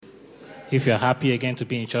If you're happy again to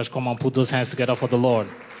be in church, come on, put those hands together for the Lord.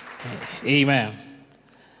 Amen.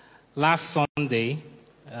 Last Sunday,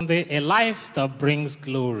 a life that brings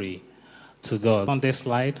glory to God. On this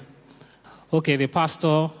slide. Okay, the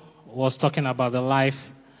pastor was talking about the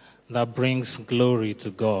life that brings glory to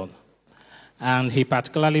God. And he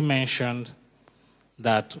particularly mentioned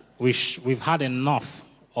that we've had enough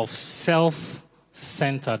of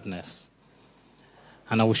self-centeredness.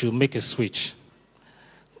 And we should make a switch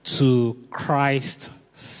to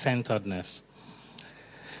Christ-centeredness.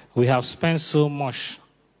 We have spent so much,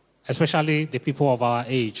 especially the people of our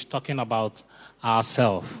age, talking about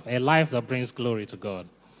ourselves, a life that brings glory to God.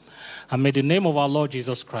 And may the name of our Lord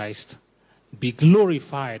Jesus Christ be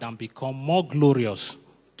glorified and become more glorious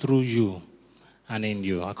through you and in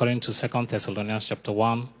you, according to 2 Thessalonians chapter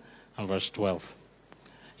 1 and verse 12.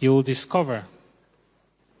 You will discover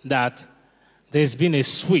that there's been a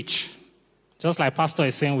switch. Just like Pastor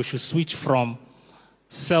is saying, we should switch from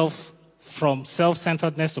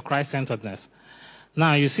self-centeredness to Christ-centeredness.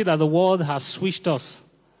 Now, you see that the world has switched us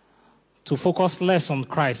to focus less on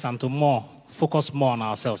Christ and to focus more on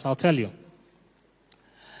ourselves. I'll tell you.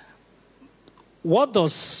 What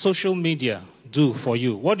does social media do for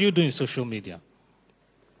you? What do you do in social media?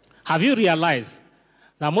 Have you realized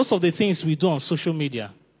that most of the things we do on social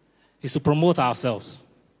media is to promote ourselves?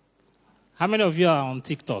 How many of you are on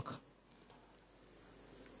TikTok?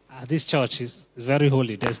 This church is very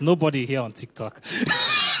holy. There's nobody here on TikTok.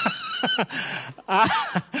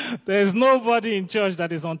 There's nobody in church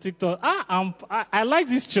that is on TikTok. I like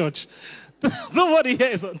this church. Nobody here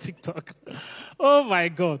is on TikTok. Oh, my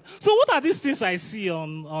God. So what are these things I see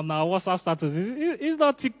on our WhatsApp status? It's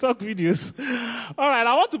not TikTok videos. All right,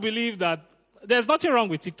 I want to believe that there's nothing wrong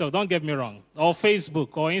with TikTok, don't get me wrong, or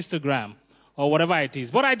Facebook, or Instagram, or whatever it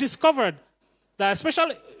is. But I discovered that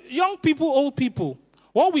especially young people, old people,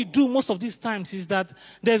 what we do most of these times is that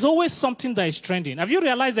there's always something that is trending. Have you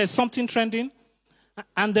realized there's something trending?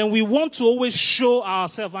 And then we want to always show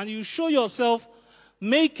ourselves. And you show yourself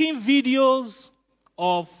making videos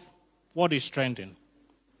of what is trending.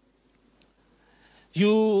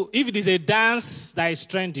 If it is a dance that is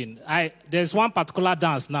trending, there's one particular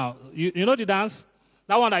dance now. You know the dance?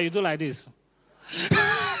 That one that you do like this.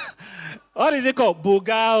 What is it called?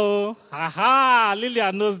 Bugao. Aha!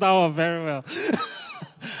 Lillian knows that one very well.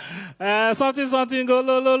 Something, go,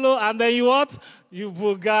 lo, and then you what? You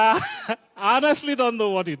buga. I honestly don't know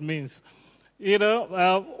what it means. You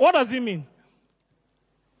know, what does it mean?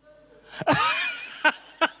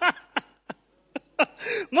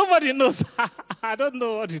 Nobody knows. I don't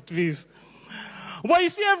know what it means. But you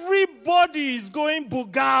see, everybody is going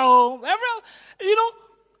bugao. I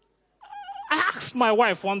asked my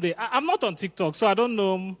wife one day. I'm not on TikTok, so I don't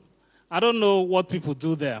know what people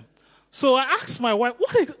do there. So I asked my wife,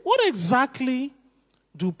 what exactly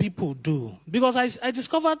do people do? Because I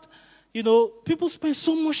discovered, people spend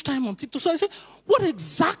so much time on TikTok. So I said, what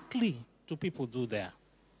exactly do people do there?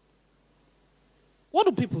 What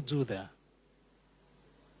do people do there?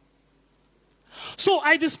 So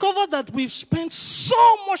I discovered that we've spent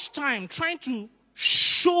so much time trying to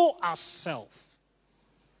show ourselves.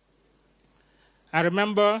 I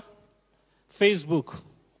remember Facebook.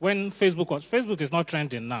 When Facebook is not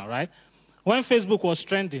trending now, right? When Facebook was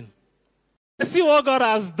trending, see what God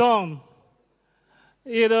has done.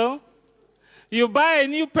 You buy a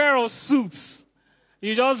new pair of suits.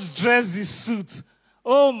 You just dress this suit.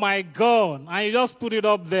 Oh my God. And you just put it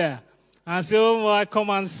up there. And say, oh my, come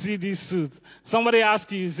and see this suit. Somebody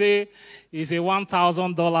asks you say, it's a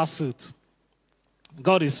 $1,000 suit.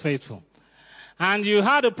 God is faithful. And you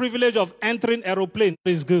had the privilege of entering aeroplane.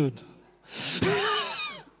 It's good.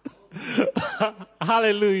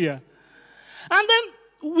 Hallelujah. And then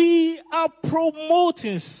we are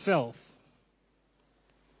promoting self.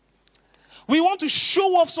 We want to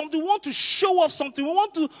show off something. We want to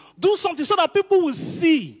do something so that people will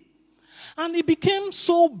see. And it became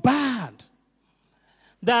so bad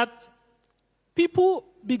that people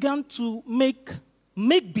began to make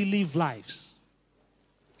believe lives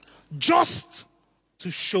just to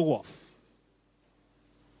show off.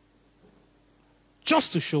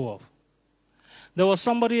 Just to show off. There was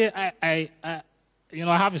somebody, I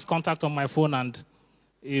have his contact on my phone, and,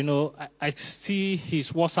 I see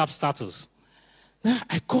his WhatsApp status. Then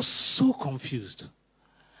I got so confused.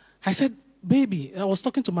 I said, baby, I was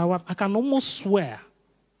talking to my wife, I can almost swear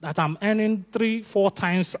that I'm earning 3-4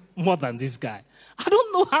 times more than this guy. I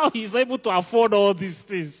don't know how he's able to afford all these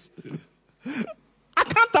things. I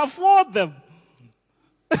can't afford them.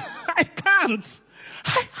 I can't.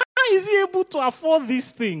 How is he able to afford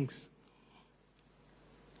these things?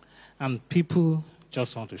 And people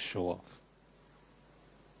just want to show off.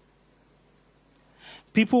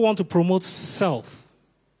 People want to promote self.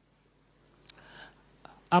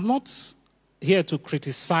 I'm not here to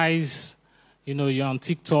criticize, you're on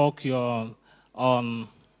TikTok, you're on,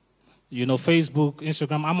 Facebook,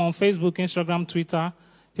 Instagram. I'm on Facebook, Instagram, Twitter,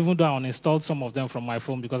 even though I uninstalled some of them from my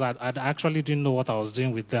phone because I actually didn't know what I was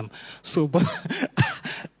doing with them. So, but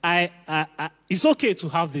it's okay to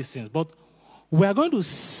have these things, but we are going to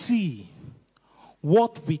see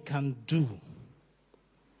what we can do,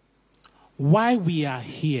 why we are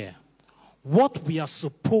here, what we are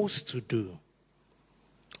supposed to do.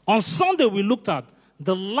 On Sunday, we looked at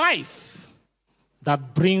the life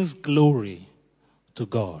that brings glory to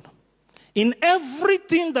God. In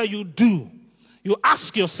everything that you do, you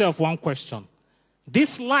ask yourself one question.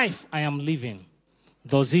 This life I am living,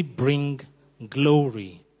 does it bring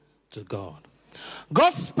glory to God?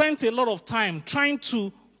 God spent a lot of time trying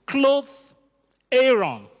to clothe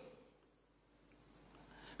Aaron.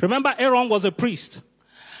 Remember, Aaron was a priest.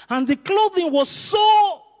 And the clothing was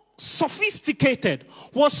so sophisticated,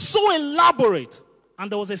 was so elaborate.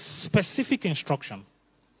 And there was a specific instruction.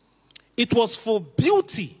 It was for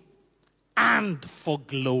beauty and for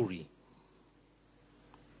glory.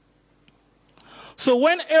 So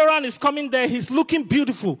when Aaron is coming there, he's looking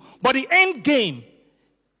beautiful. But the end game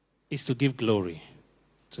is to give glory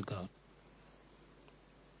to God.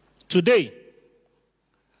 Today,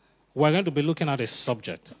 we're going to be looking at a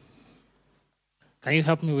subject. Can you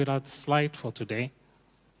help me with that slide for today?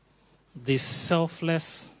 The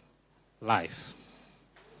selfless life.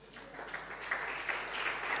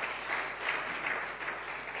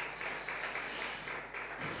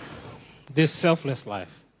 This selfless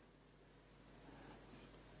life.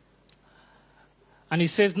 And he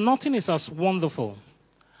says, nothing is as wonderful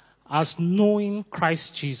as knowing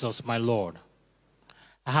Christ Jesus, my Lord.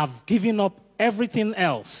 I have given up everything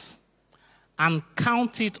else and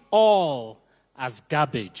count it all as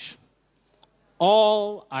garbage.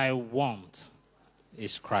 All I want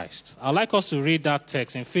is Christ. I'd like us to read that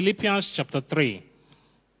text in Philippians chapter 3.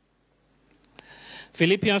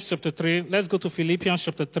 Philippians chapter 3. Let's go to Philippians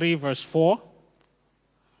chapter 3, verse 4.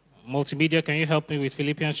 Multimedia, can you help me with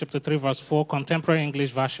Philippians chapter 3, verse 4, Contemporary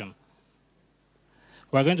English Version?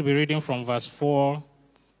 We're going to be reading from verse 4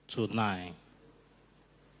 to 9.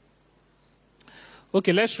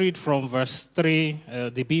 Okay, let's read from verse 3,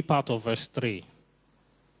 the B part of verse 3.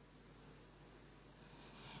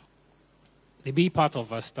 The B part of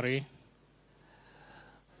verse 3.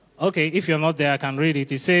 Okay, if you're not there, I can read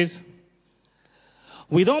it. It says,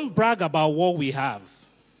 we don't brag about what we have,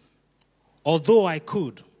 although I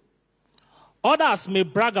could. Others may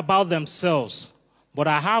brag about themselves, but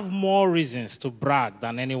I have more reasons to brag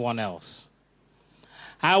than anyone else.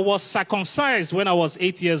 I was circumcised when I was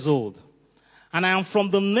 8 years old, and I am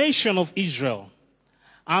from the nation of Israel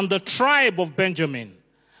and the tribe of Benjamin.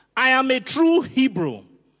 I am a true Hebrew.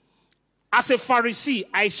 As a Pharisee,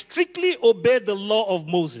 I strictly obeyed the law of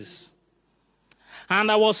Moses,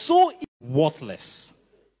 and I was so worthless.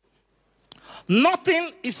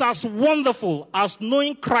 Nothing is as wonderful as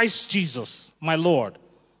knowing Christ Jesus, my Lord.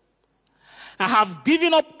 I have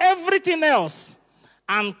given up everything else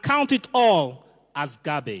and count it all as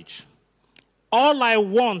garbage. All I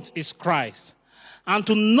want is Christ, and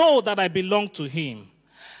to know that I belong to him.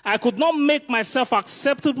 I could not make myself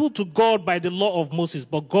acceptable to God by the law of Moses,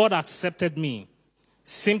 but God accepted me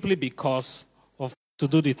simply because of to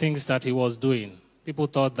do the things that he was doing. People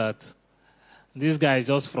thought that this guy is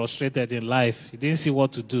just frustrated in life. He didn't see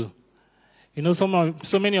what to do.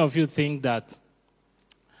 So many of you think that,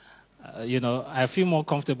 I feel more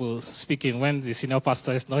comfortable speaking when the senior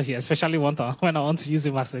pastor is not here, especially when I want to use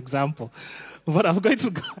him as an example. But I'm going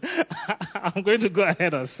to go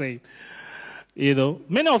ahead and say,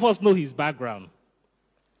 many of us know his background.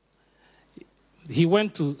 He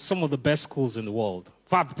went to some of the best schools in the world. In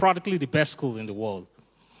fact, practically the best school in the world.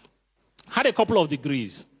 Had a couple of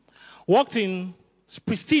degrees. Worked in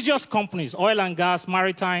prestigious companies, oil and gas,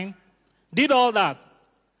 maritime. Did all that.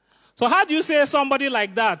 So how do you say somebody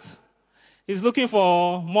like that is looking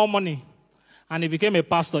for more money and he became a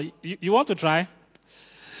pastor? You want to try?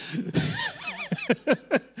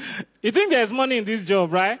 You think there's money in this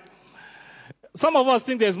job, right? Some of us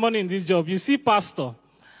think there's money in this job. You see pastor,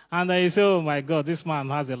 and then you say, oh my God, this man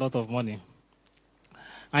has a lot of money.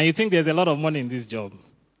 And you think there's a lot of money in this job.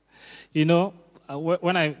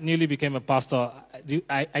 When I newly became a pastor,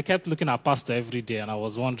 I kept looking at pastor every day, and I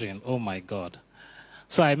was wondering, oh my God.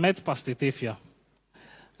 So I met Pastor Tefia,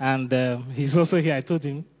 and he's also here. I told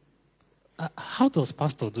him, how does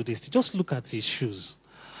pastor do this? Just look at his shoes.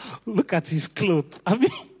 Look at his clothes. I mean,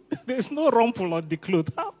 there's no rumple on the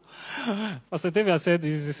clothes. How? Pastor Tefia said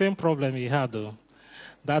it's the same problem he had, though.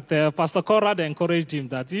 that Pastor Conrad encouraged him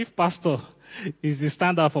that if pastor is the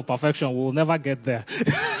standard for perfection, we'll never get there.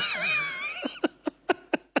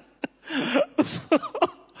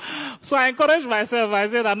 So I encouraged myself. I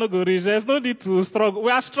said, I'm not going to reach. There's no need to struggle.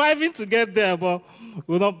 We are striving to get there, but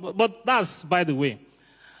that's by the way.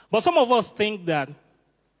 But some of us think that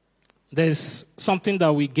there's something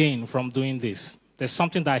that we gain from doing this. There's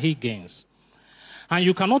something that he gains. And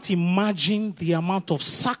you cannot imagine the amount of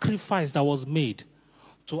sacrifice that was made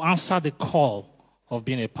to answer the call of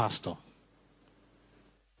being a pastor.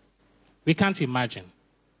 We can't imagine.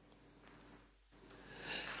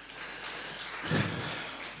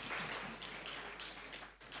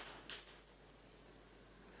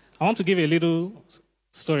 I want to give a little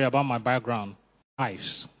story about my background.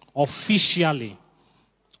 Wives, official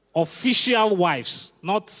wives,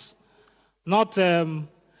 not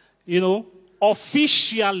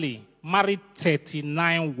officially married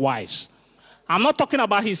 39 wives. I'm not talking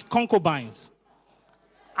about his concubines.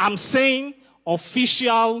 I'm saying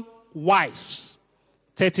official wives,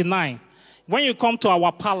 39. When you come to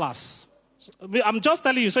our palace, I'm just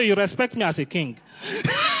telling you so you respect me as a king.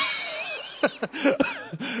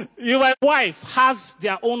 Your wife has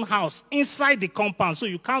their own house inside the compound, so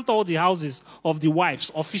you count all the houses of the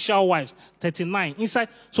wives, official wives, 39 inside.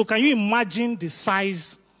 So can you imagine the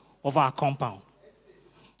size of our compound?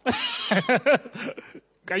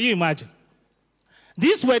 Can you imagine?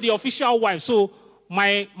 These were the official wives. So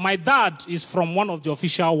my dad is from one of the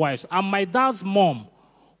official wives, and my dad's mom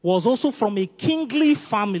was also from a kingly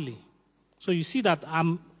family. So you see that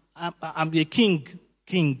I'm a king.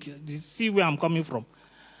 You see where I'm coming from.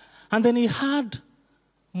 And then he had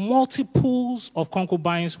multiples of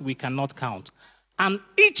concubines we cannot count. And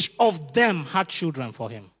each of them had children for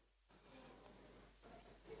him.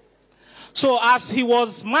 So as he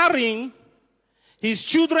was marrying, his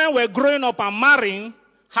children were growing up and marrying,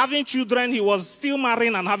 having children. He was still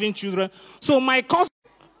marrying and having children. So my cousin...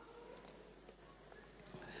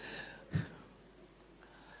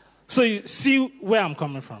 So you see where I'm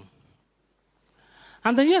coming from.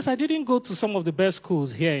 And then, yes, I didn't go to some of the best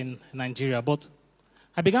schools here in Nigeria, but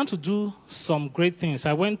I began to do some great things.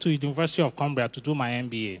 I went to the University of Cumbria to do my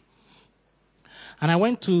MBA. And I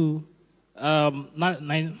went to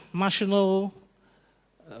National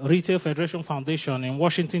Retail Federation Foundation in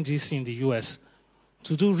Washington, D.C. in the U.S.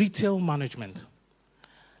 to do retail management.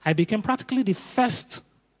 I became practically the first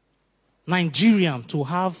Nigerian to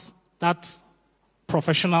have that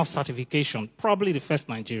professional certification, probably the first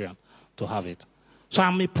Nigerian to have it. So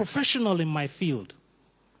I'm a professional in my field.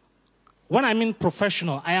 When I mean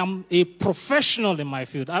professional, I am a professional in my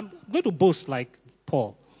field. I'm going to boast like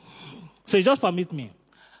Paul. So you just permit me.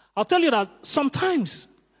 I'll tell you that sometimes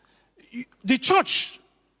the church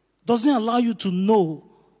doesn't allow you to know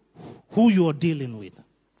who you're dealing with.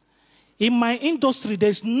 In my industry,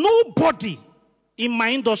 there's nobody in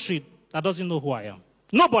my industry that doesn't know who I am.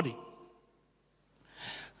 Nobody.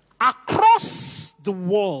 Across the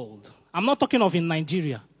world, I'm not talking of in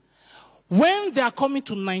Nigeria. When they are coming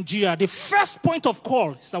to Nigeria, the first point of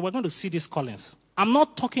call is that we're going to see this Colins. I'm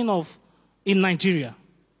not talking of in Nigeria.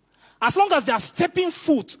 As long as they are stepping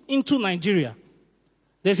foot into Nigeria,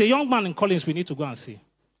 there's a young man in Colins we need to go and see.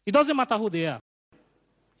 It doesn't matter who they are,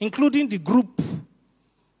 including the group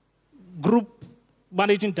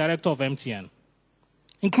managing director of MTN,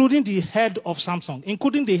 including the head of Samsung,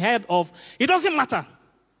 including the head of... It doesn't matter.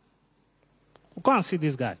 Go and see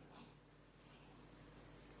this guy.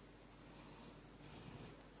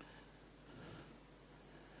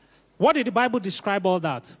 What did the Bible describe all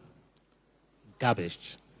that?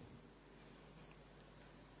 Garbage.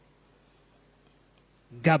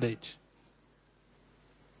 Garbage.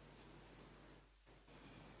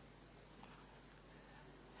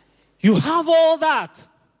 You have all that.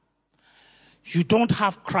 You don't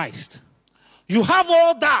have Christ. You have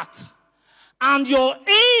all that. And your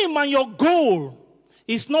aim and your goal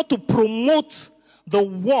is not to promote the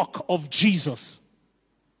work of Jesus.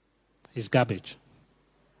 It's garbage.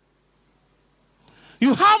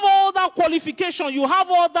 You have all that qualification. You have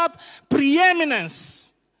all that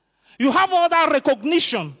preeminence. You have all that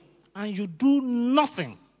recognition. And you do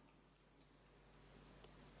nothing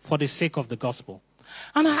for the sake of the gospel.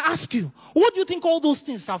 And I ask you, what do you think all those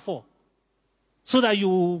things are for? So that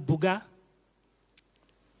you booga?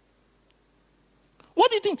 What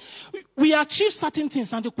do you think? We achieve certain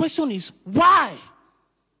things, and the question is, why?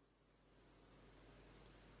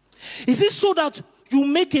 Is it so that you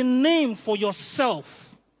make a name for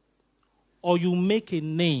yourself, or you make a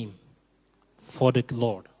name for the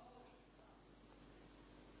Lord?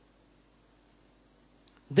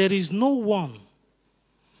 There is no one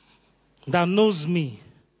that knows me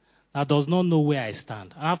that does not know where I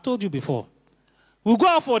stand. And I've told you before, we'll go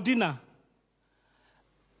out for dinner.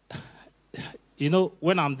 You know,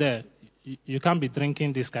 when I'm there, you can't be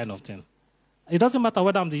drinking this kind of thing. It doesn't matter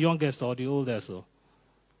whether I'm the youngest or the oldest. So.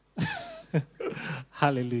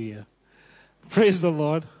 Hallelujah. Praise the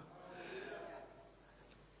Lord.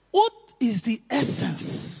 What is the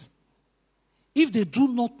essence if they do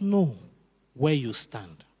not know where you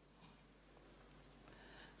stand?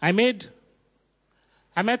 I met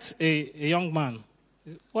a young man.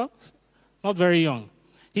 Well, not very young.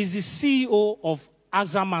 He's the CEO of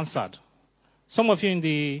AXA Mansard. Some of you in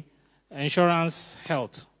the insurance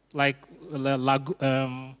health, like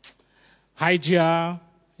Hygia,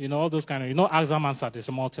 you know, all those kind of, you know, AXA Mansard is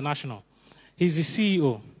a multinational. He's the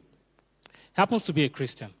CEO. He happens to be a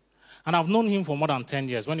Christian. And I've known him for more than 10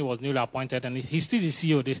 years when he was newly appointed, and he's still the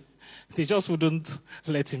CEO. They just wouldn't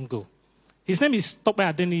let him go. His name is Tope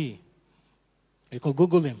Adeniyi. You can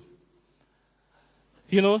Google him.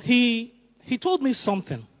 You know, he told me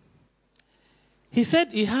something. He said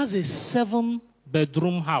he has a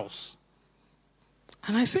 7-bedroom house.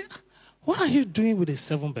 And I said, what are you doing with a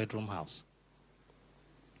 7-bedroom house?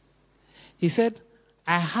 He said,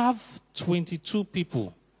 I have 22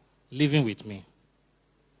 people living with me.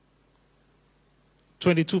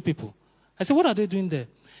 22 people. I said, what are they doing there?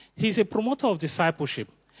 He's a promoter of discipleship.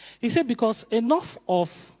 He said, because enough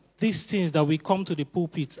of these things that we come to the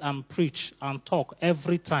pulpit and preach and talk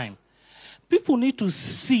every time, people need to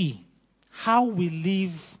see how we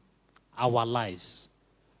live our lives.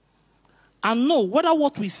 And know whether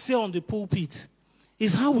what we say on the pulpit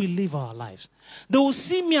is how we live our lives. They will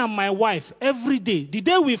see me and my wife every day. The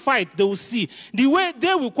day we fight, they will see. The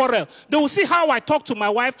day we quarrel, they will see how I talk to my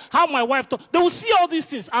wife, how my wife talks. They will see all these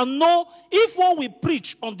things and know if what we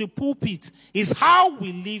preach on the pulpit is how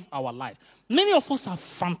we live our life. Many of us are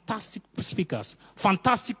fantastic speakers,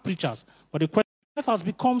 fantastic preachers, but the question has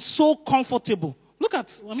become so comfortable.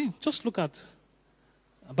 Just look at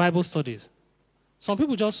Bible studies. Some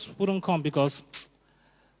people just wouldn't come because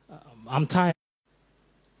I'm tired.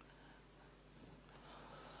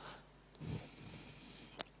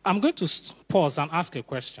 I'm going to pause and ask a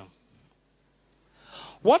question.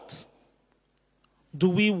 What do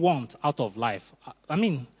we want out of life? I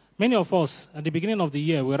mean, many of us, at the beginning of the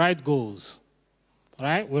year, we write goals,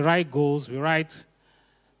 right? We write goals, we write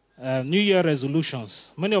New Year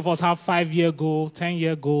resolutions. Many of us have 5-year goals,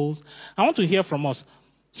 10-year goals. I want to hear from us.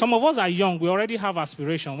 Some of us are young. We already have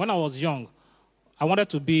aspiration. When I was young, I wanted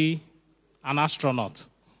to be an astronaut.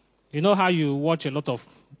 You know how you watch a lot of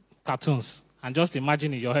cartoons and just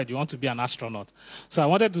imagine in your head you want to be an astronaut. So I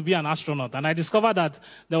wanted to be an astronaut, and I discovered that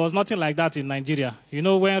there was nothing like that in Nigeria. You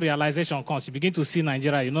know, when realization comes, you begin to see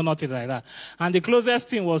Nigeria, you know, nothing like that. And the closest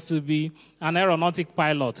thing was to be an aeronautic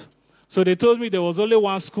pilot. So they told me there was only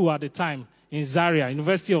one school at the time in Zaria,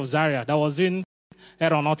 University of Zaria, that was doing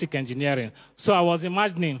aeronautic engineering. So I was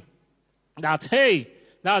imagining that, hey,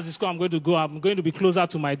 that's the school I'm going to go. I'm going to be closer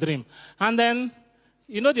to my dream. And then,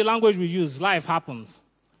 you know the language we use, life happens.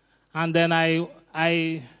 And then I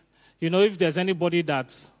you know, if there's anybody that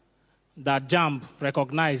JAMB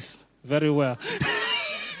recognized very well.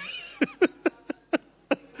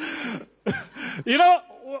 You know,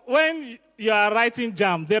 when you are writing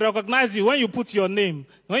JAMB, they recognize you. When you put your name,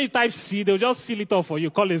 when you type C, they'll just fill it up for you,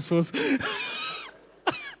 Colins.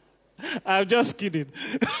 I'm just kidding.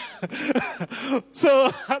 So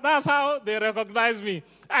that's how they recognize me.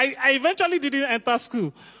 I eventually didn't enter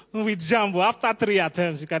school with JAMB. After 3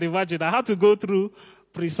 attempts, you can imagine, I had to go through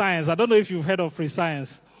pre-science. I don't know if you've heard of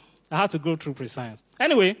pre-science. I had to go through pre-science.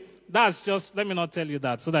 Anyway, that's just, let me not tell you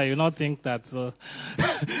that so that you not think that...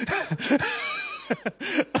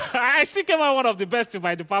 I still came out one of the best in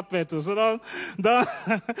my department too, so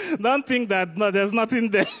don't think that no, there's nothing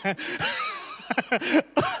there.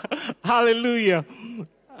 Hallelujah.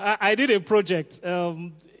 I did a project.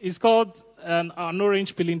 It's called an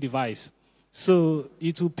orange peeling device. So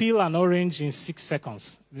it will peel an orange in 6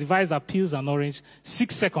 seconds. The device that peels an orange,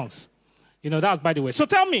 6 seconds. You know, that's by the way. So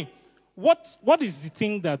tell me, what is the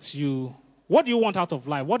thing that what do you want out of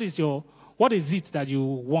life? What is it that you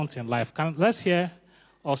want in life? Let's hear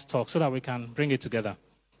us talk so that we can bring it together.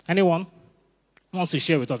 Anyone wants to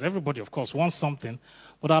share with us? Everybody, of course, wants something,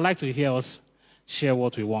 but I'd like to hear us share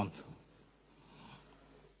what we want.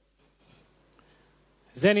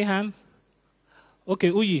 Is there any hands?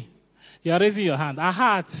 Okay, Uyi, you are raising your hand.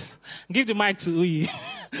 Give the mic to Uyi.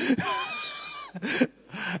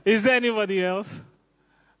 Is there anybody else?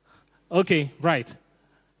 Okay, Bright.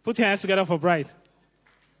 Put your hands together for Bright.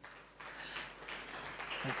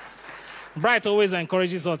 Bright always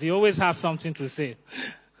encourages us. He always has something to say.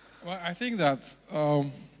 Well, I think that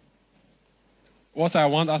what I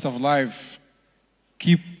want out of life,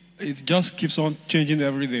 it just keeps on changing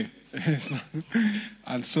every day.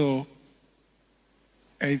 And so,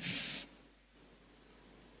 it's,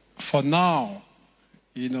 for now,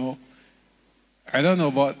 I don't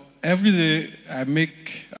know, but every day I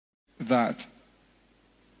make that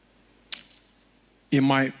in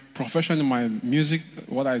my profession, in my music,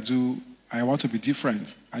 what I do, I want to be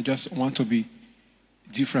different. I just want to be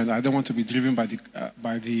different. I don't want to be driven by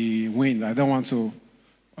the wind. I don't want to.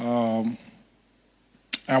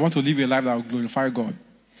 I want to live a life that will glorify God.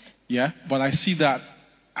 Yeah, but I see that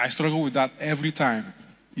I struggle with that every time.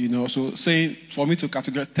 So saying for me to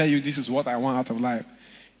tell you this is what I want out of life,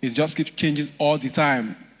 it just keeps changing all the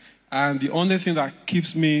time. And the only thing that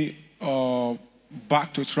keeps me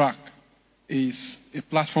back to track is a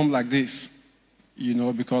platform like this,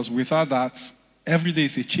 because without that, every day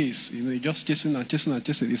is a chase. You're just chasing and chasing and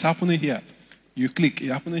chasing. It's happening here, you click.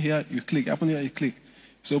 It's happening here, you click. Happening here, you click.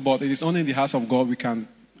 So, but it is only in the house of God we can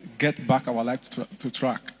get back our life to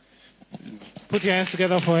track. Put your hands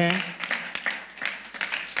together for him.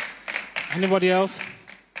 Anybody else?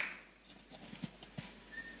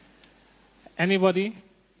 Anybody?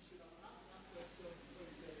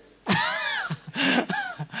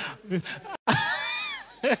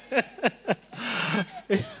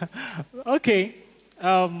 Okay.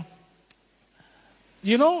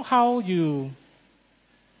 You know how you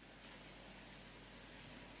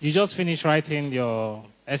just finished writing your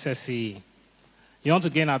SSCE. You want to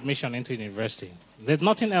gain admission into university. There's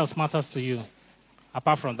nothing else matters to you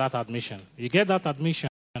apart from that admission. You get that admission,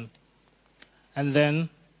 and then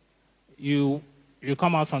you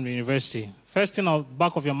come out from the university. First thing on the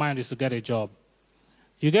back of your mind is to get a job.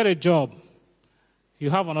 You get a job,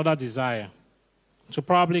 you have another desire to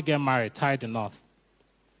probably get married, tie the knot.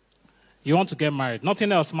 You want to get married.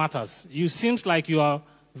 Nothing else matters. You seems like you are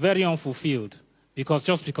very unfulfilled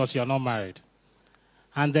because you're not married.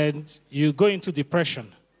 And then you go into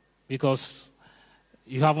depression because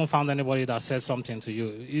you haven't found anybody that says something to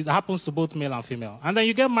you. It happens to both male and female. And then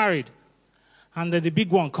you get married. And then the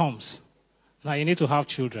big one comes. Now you need to have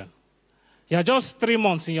children. You're just 3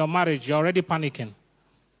 months in your marriage. You're already panicking.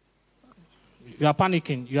 You are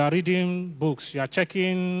panicking. You are reading books. You are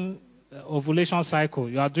checking ovulation cycle.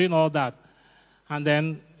 You are doing all that. And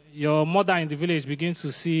then your mother in the village begins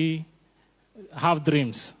to have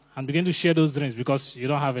dreams and begin to share those dreams because you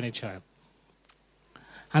don't have any child.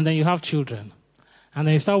 And then you have children. And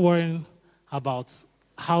then you start worrying about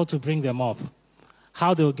how to bring them up,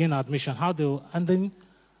 how they'll gain admission, and then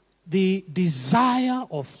the desire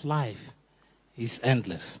of life is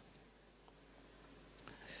endless.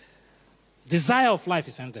 Desire of life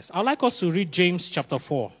is endless. I'd like us to read James chapter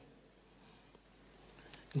 4.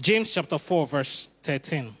 James chapter 4, verse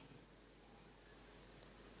 13.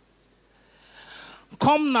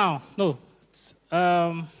 Come now. No.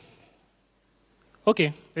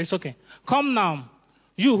 Okay, it's okay. Come now,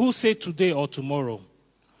 you who say today or tomorrow,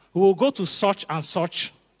 we will go to such and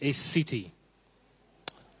such a city.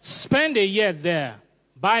 Spend a year there,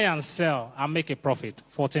 buy and sell, and make a profit.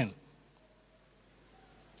 14.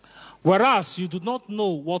 Whereas you do not know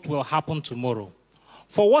what will happen tomorrow.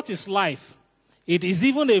 For what is life? It is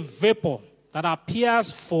even a vapor that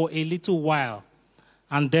appears for a little while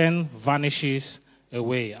and then vanishes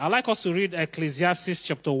away. I'd like us to read Ecclesiastes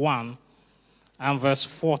chapter 1 and verse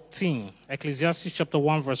 14. Ecclesiastes chapter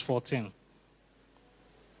 1, verse 14.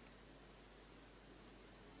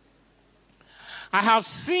 I have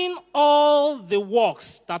seen all the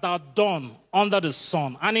works that are done under the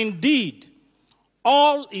sun, and indeed,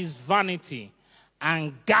 all is vanity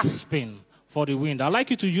and gasping for the wind. I'd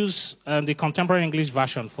like you to use the contemporary English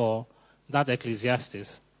version for that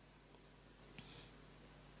Ecclesiastes.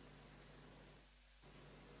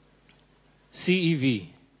 CEV.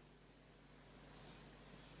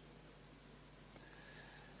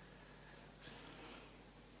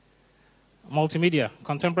 Multimedia,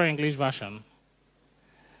 contemporary English version.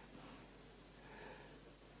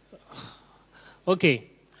 Okay.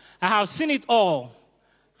 I have seen it all,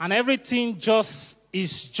 and everything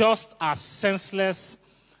is just as senseless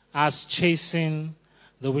as chasing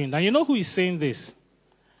the wind. And you know who is saying this?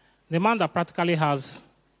 The man that practically has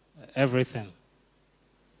everything.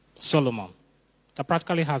 Solomon. That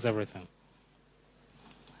practically has everything.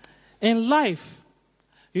 In life,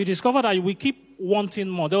 you discover that we keep wanting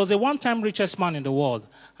more. There was a one-time richest man in the world,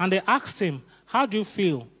 and they asked him, how do you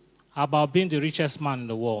feel about being the richest man in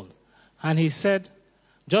the world? And he said,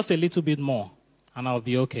 just a little bit more, and I'll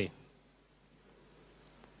be okay.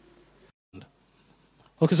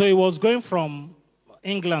 Okay, so he was going from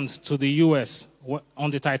England to the US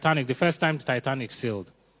on the Titanic, the first time the Titanic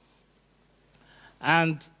sailed.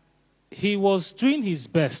 And he was doing his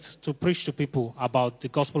best to preach to people about the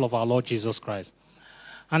gospel of our Lord Jesus Christ.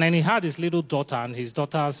 And then he had his little daughter and his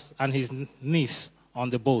daughters and his niece on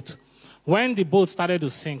the boat. When the boat started to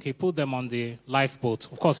sink, he put them on the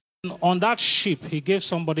lifeboat. Of course, on that ship, he gave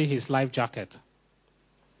somebody his life jacket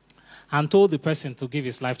and told the person to give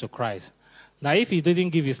his life to Christ. Now, if he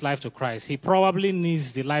didn't give his life to Christ, he probably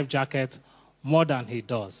needs the life jacket more than he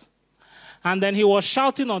does. And then he was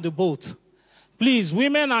shouting on the boat, please,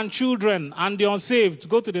 women and children and the unsaved,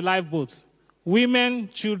 go to the lifeboats. Women,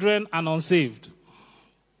 children, and unsaved.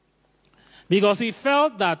 Because he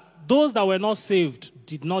felt that those that were not saved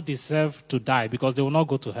did not deserve to die because they will not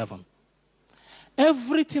go to heaven.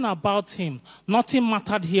 Everything about him, nothing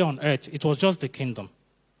mattered here on earth. It was just the kingdom.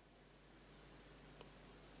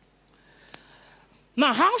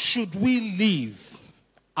 Now, how should we live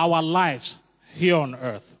our lives here on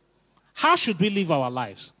earth? How should we live our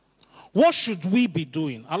lives? What should we be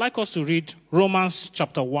doing? I'd like us to read Romans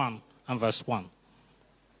chapter 1 and verse 1.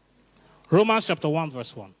 Romans chapter 1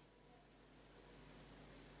 verse 1.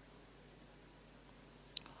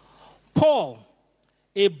 Paul,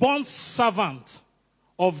 a bond servant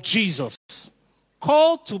of Jesus,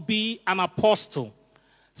 called to be an apostle,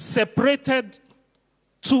 separated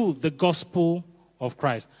to the gospel of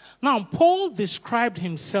Christ. Now, Paul described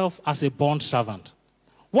himself as a bond servant.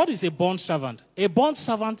 What is a bond servant? A bond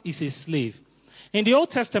servant is a slave. In the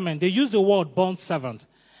Old Testament, they use the word bond servant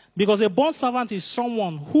because a bond servant is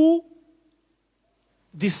someone who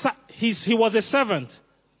he was a servant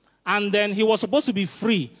and then he was supposed to be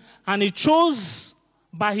free and he chose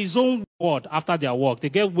by his own word after their work. They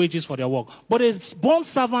get wages for their work. But a bond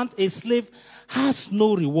servant, a slave, has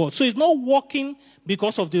no reward. So he's not working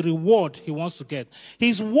because of the reward he wants to get.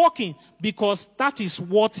 He's working because that is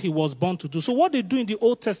what he was born to do. So what they do in the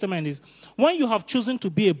Old Testament is, when you have chosen to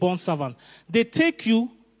be a bond servant, they take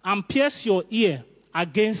you and pierce your ear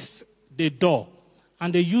against the door,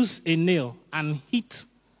 and they use a nail and hit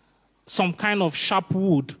some kind of sharp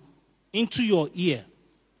wood into your ear.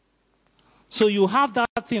 So you have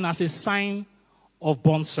that thing as a sign of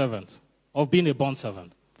bond servant, of being a bond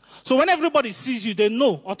servant. So when everybody sees you, they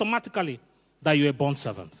know automatically that you're a bond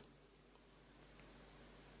servant.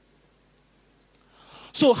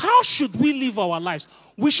 So how should we live our lives?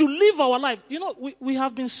 We should live our life. You know, we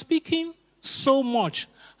have been speaking so much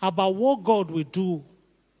about what God will do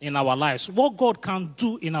in our lives, what God can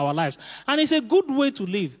do in our lives. And it's a good way to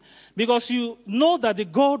live because you know that the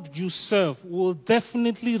God you serve will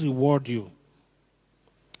definitely reward you.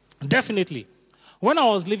 Definitely. When I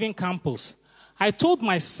was leaving campus, I told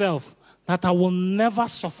myself that I will never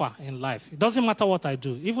suffer in life. It doesn't matter what I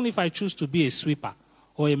do, even if I choose to be a sweeper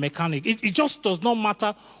or a mechanic. It just does not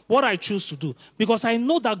matter what I choose to do because I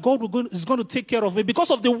know that God is going to take care of me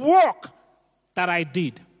because of the work that I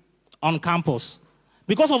did on campus,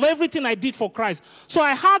 because of everything I did for Christ. So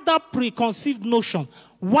I had that preconceived notion.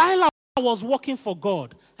 While I was working for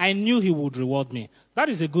God, I knew He would reward me. That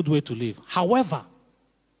is a good way to live. However,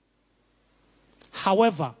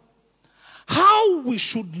 how we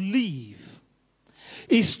should live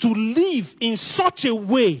is to live in such a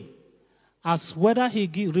way as whether He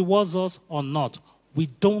rewards us or not, we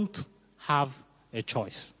don't have a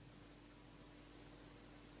choice.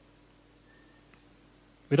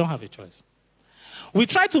 We don't have a choice. We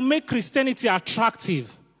try to make Christianity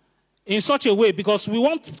attractive in such a way because we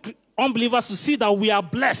want unbelievers to see that we are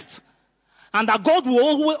blessed and that God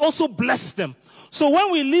will also bless them. So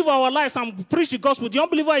when we live our lives and preach the gospel, the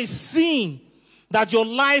unbeliever is seeing that your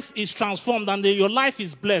life is transformed and that your life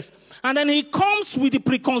is blessed. And then he comes with the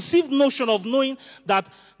preconceived notion of knowing that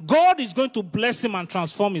God is going to bless him and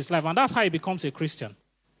transform his life. And that's how he becomes a Christian.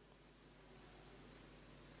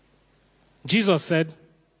 Jesus said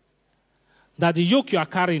that the yoke you are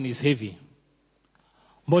carrying is heavy.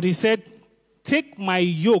 But he said, take my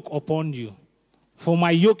yoke upon you, for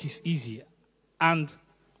my yoke is easy. And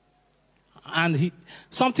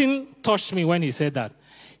something touched me when he said that.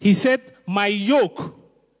 He said, my yoke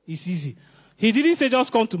is easy. He didn't say,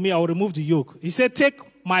 just come to me, I will remove the yoke. He said, take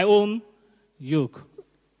my own yoke.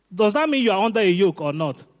 Does that mean you are under a yoke or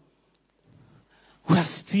not? We are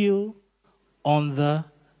still under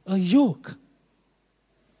a yoke.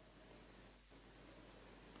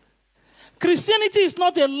 Christianity is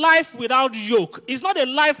not a life without yoke. It's not a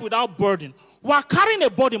life without burden. We are carrying a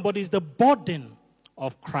burden, but it's the burden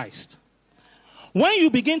of Christ. When you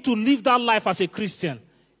begin to live that life as a Christian,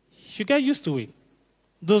 you get used to it.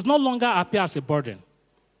 It does no longer appear as a burden.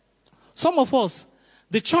 Some of us,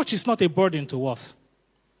 the church is not a burden to us.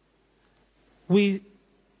 Creflo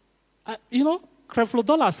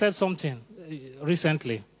Dollar said something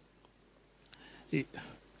recently.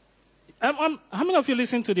 How many of you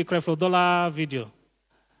listened to the Creflo Dollar video?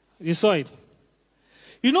 You saw it?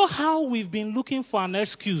 You know how we've been looking for an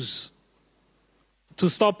excuse to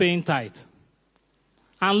stop paying tithe?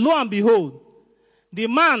 And lo and behold, the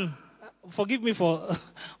man, forgive me for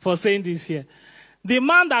saying this here, the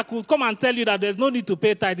man that could come and tell you that there's no need to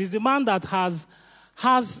pay tithe is the man that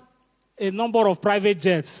has a number of private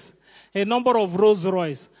jets, a number of Rolls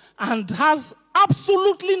Royce, and has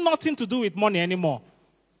absolutely nothing to do with money anymore.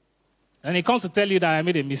 And he comes to tell you that I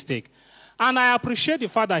made a mistake. And I appreciate the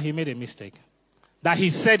fact that he made a mistake. That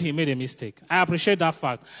he said he made a mistake. I appreciate that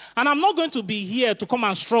fact. And I'm not going to be here to come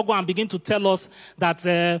and struggle and begin to tell us that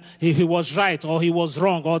he was right or he was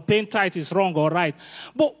wrong or paying tithe is wrong or right.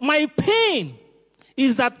 But my pain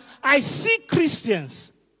is that I see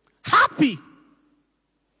Christians happy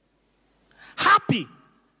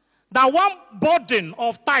that one burden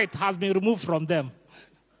of tithe has been removed from them.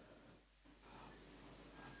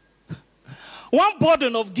 One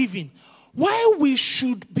burden of giving. Why we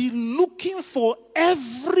should be looking for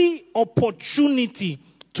every opportunity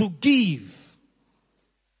to give.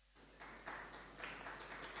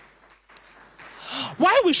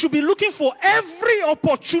 Why we should be looking for every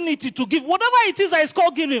opportunity to give. Whatever it is that is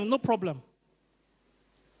called giving, no problem.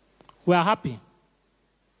 We are happy.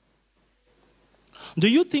 Do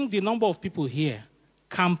you think the number of people here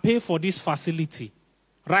can pay for this facility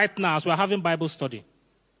right now as we're having Bible study?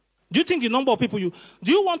 Do you think the number of people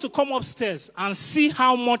do you want to come upstairs and see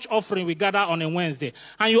how much offering we gather on a Wednesday?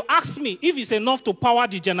 And you ask me if it's enough to power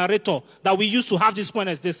the generator that we used to have this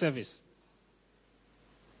Wednesday service.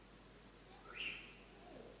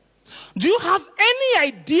 Do you have any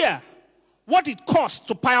idea what it costs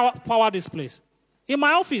to power this place? In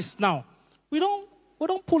my office now, we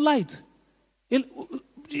don't put light.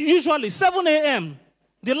 Usually 7 a.m.,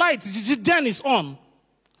 the light, the gen is on.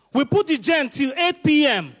 We put the gen till 8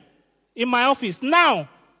 p.m. in my office. Now,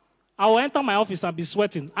 I will enter my office and be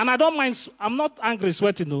sweating. And I don't mind, I'm not angry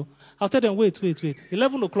sweating, no. I'll tell them, wait.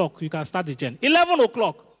 11 o'clock, you can start the gen. 11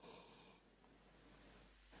 o'clock.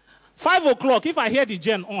 5 o'clock, if I hear the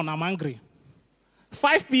gen on, I'm angry.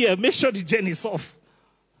 5 p.m., make sure the gen is off.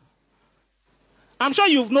 I'm sure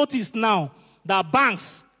you've noticed now that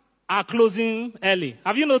banks are closing early.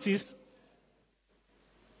 Have you noticed?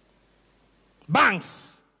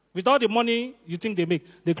 Banks, with all the money you think they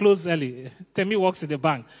make, they close early. Temi works in the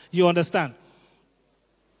bank. You understand?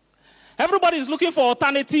 Everybody is looking for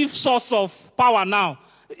alternative source of power now.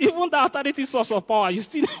 Even the alternative source of power, you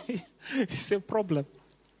still, it's a problem.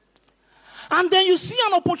 And then you see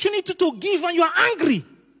an opportunity to give and you are angry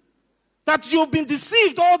that you've been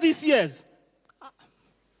deceived all these years.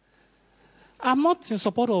 I'm not in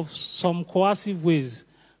support of some coercive ways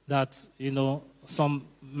that, some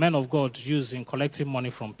men of God use in collecting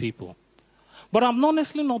money from people. But I'm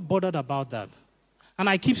honestly not bothered about that. And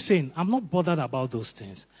I keep saying, I'm not bothered about those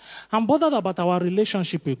things. I'm bothered about our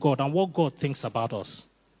relationship with God and what God thinks about us.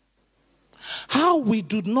 How we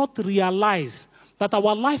do not realize that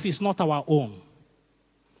our life is not our own.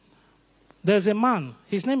 There's a man,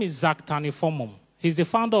 his name is Zach Tanifomum. He's the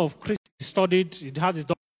founder of Christ. He studied, he had his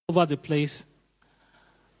doctor all over the place.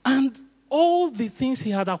 And all the things he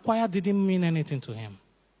had acquired didn't mean anything to him.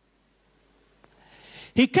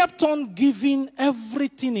 He kept on giving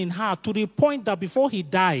everything in heart to the point that before he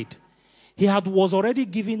died, was already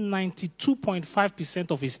giving 92.5%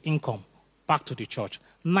 of his income back to the church.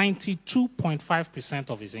 92.5%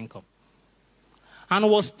 of his income. And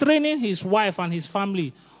was training his wife and his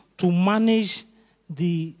family to manage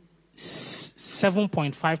the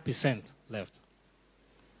 7.5% left.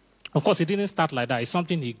 Of course, it didn't start like that. It's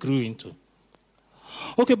something he grew into.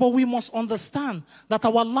 Okay, but we must understand that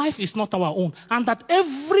our life is not our own and that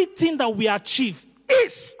everything that we achieve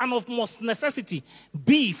is and of most necessity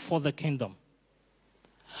be for the kingdom.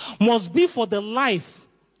 Must be for the life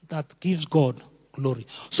that gives God glory.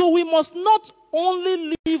 So we must not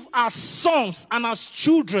only live as sons and as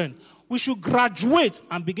children, we should graduate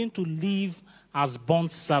and begin to live as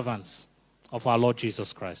bond servants of our Lord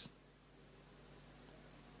Jesus Christ.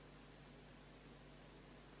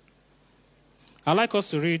 I'd like us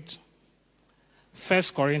to read 1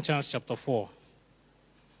 Corinthians chapter 4.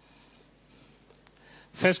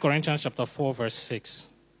 1 Corinthians chapter 4, verse 6.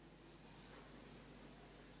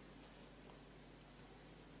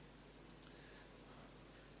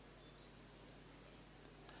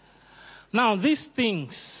 Now, these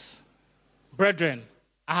things, brethren,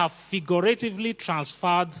 I have figuratively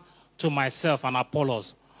transferred to myself and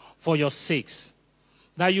Apollos for your sakes,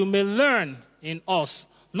 that you may learn in us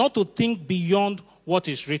not to think beyond what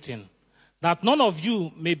is written, that none of you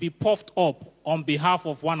may be puffed up on behalf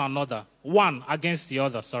of one another. One against the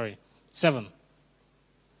other, 7.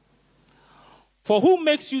 For who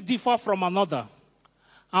makes you differ from another?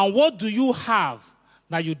 And what do you have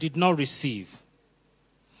that you did not receive?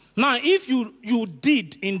 Now, if you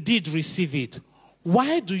did indeed receive it,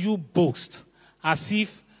 why do you boast as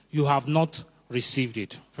if you have not received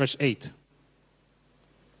it? Verse 8.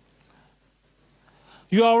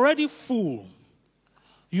 You are already full.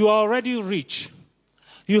 You are already rich.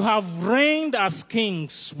 You have reigned as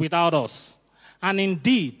kings without us. And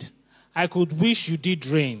indeed, I could wish you did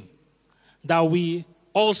reign, that we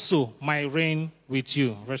also might reign with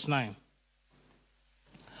you. Verse 9.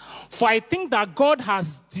 For I think that God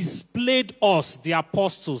has displayed us, the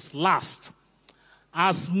apostles, last,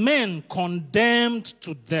 as men condemned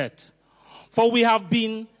to death. For we have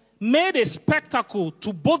been made a spectacle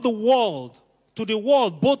to both the world,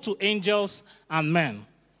 both to angels and men.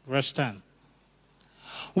 Verse 10.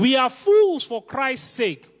 We are fools for Christ's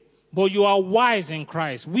sake, but you are wise in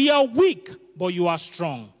Christ. We are weak, but you are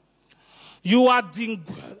strong. You are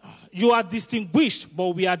distinguished,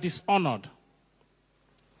 but we are dishonored.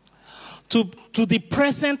 To the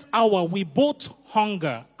present hour, we both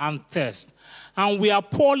hunger and thirst, and we are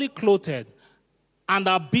poorly clothed, and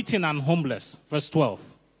are beaten and homeless. Verse 12.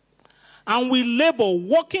 And we labor,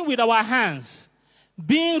 working with our hands,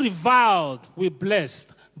 being reviled, we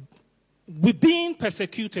blessed, being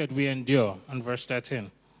persecuted, we endure. And verse 13.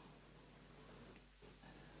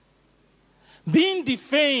 Being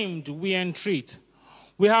defamed, we entreat.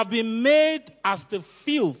 We have been made as the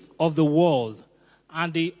filth of the world,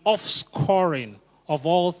 and the offscouring of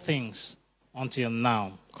all things until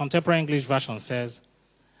now. Contemporary English version says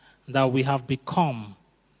that we have become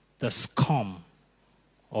the scum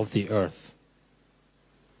of the earth.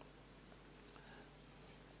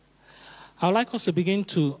 I would like us to begin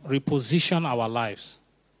to reposition our lives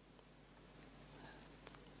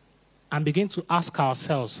and begin to ask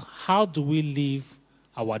ourselves, how do we live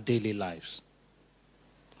our daily lives?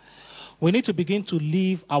 We need to begin to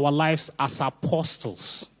live our lives as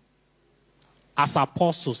apostles. As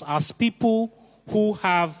apostles, as people who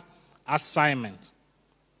have assignment.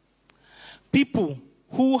 People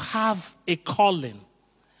who have a calling.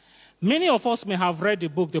 Many of us may have read the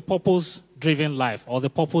book, The Purpose-Driven Life, or The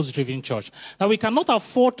Purpose-Driven Church. That we cannot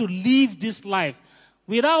afford to live this life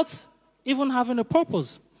without even having a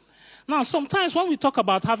purpose. Now, sometimes when we talk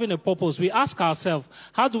about having a purpose, we ask ourselves,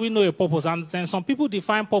 how do we know a purpose? And then some people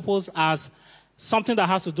define purpose as something that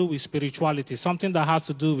has to do with spirituality, something that has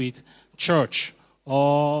to do with church,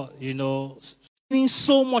 or, meaning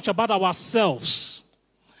so much about ourselves.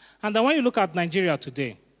 And then when you look at Nigeria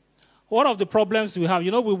today, one of the problems we have,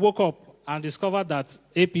 we woke up and discovered that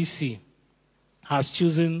APC has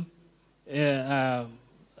chosen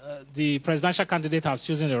the presidential candidate has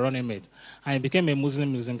chosen a running mate, and it became a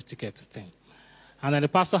Muslim ticket thing. And then the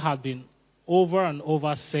pastor had been over and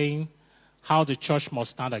over saying how the church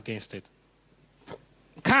must stand against it.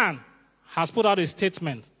 Khan has put out a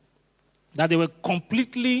statement that they were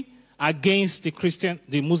completely against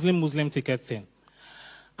the Muslim ticket thing.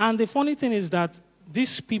 And the funny thing is that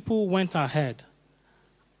these people went ahead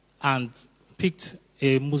and picked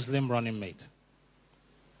a Muslim running mate.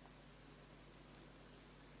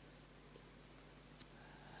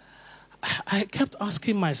 I kept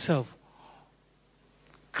asking myself,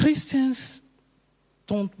 Christians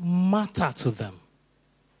don't matter to them.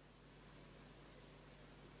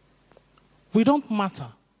 We don't matter.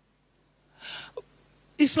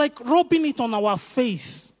 It's like rubbing it on our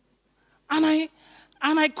face. And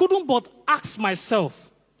I couldn't but ask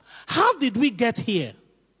myself, how did we get here?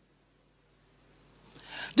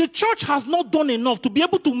 The church has not done enough to be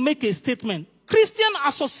able to make a statement. Christian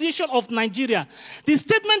Association of Nigeria, the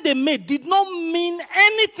statement they made did not mean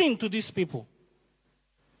anything to these people.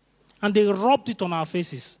 And they rubbed it on our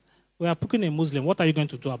faces. We are picking a Muslim. What are you going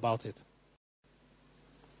to do about it?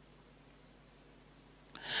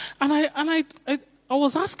 And I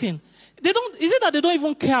was asking, is it that they don't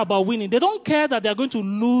even care about winning? They don't care that they are going to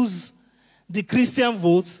lose the Christian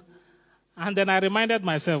votes? And then I reminded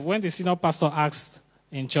myself, when the senior pastor asked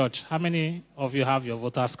in church, how many of you have your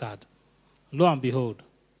voter's card? Lo and behold,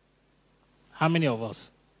 how many of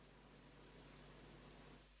us?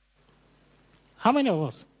 How many of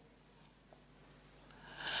us?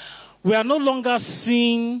 We are no longer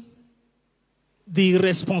seeing the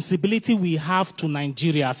responsibility we have to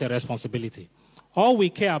Nigeria as a responsibility. All we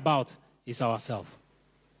care about is ourselves.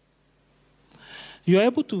 You're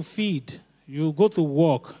able to feed. You go to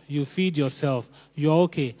work. You feed yourself. You're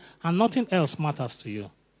okay. And nothing else matters to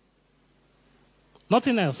you.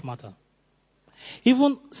 Nothing else matters.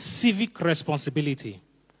 Even civic responsibility.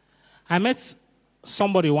 I met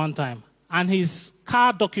somebody one time, and his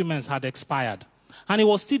car documents had expired, and he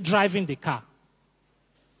was still driving the car.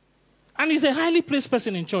 And he's a highly placed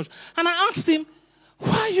person in church. And I asked him,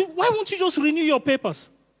 why won't you just renew your papers?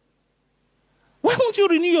 Why won't you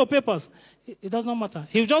renew your papers? It does not matter.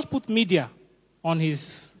 He'll just put media on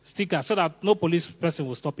his sticker so that no police person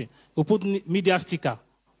will stop him. He'll put media sticker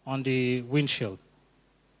on the windshield.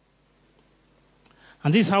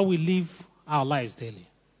 And this is how we live our lives daily.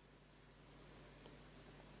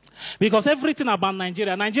 Because everything about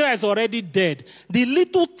Nigeria is already dead. The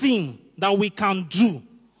little thing that we can do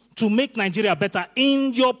to make Nigeria better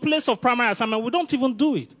in your place of primary assignment, we don't even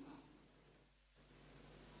do it.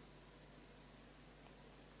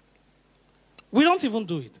 We don't even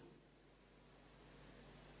do it.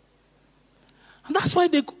 And that's why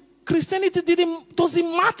Christianity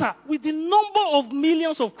doesn't matter with the number of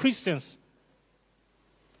millions of Christians.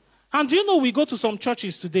 And do you know, we go to some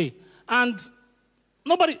churches today, and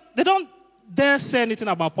they don't dare say anything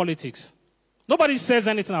about politics. Nobody says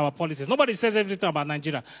anything about politics. Nobody says everything about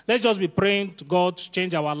Nigeria. Let's just be praying to God to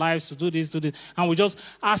change our lives, to do this. And we just,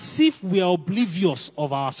 as if we are oblivious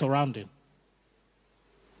of our surrounding.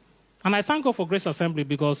 And I thank God for Grace Assembly,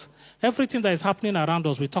 because everything that is happening around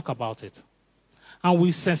us, we talk about it. And we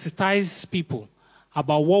sensitize people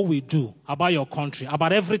about what we do, about your country,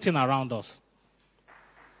 about everything around us.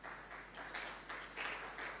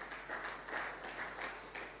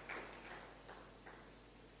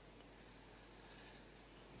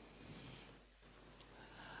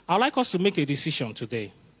 I'd like us to make a decision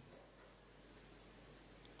today.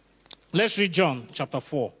 Let's read John chapter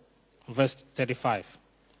 4, verse 35.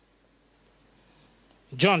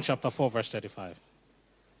 John chapter 4, verse 35.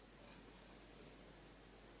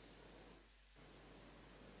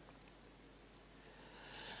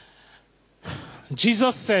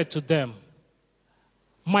 Jesus said to them,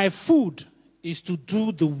 "My food is to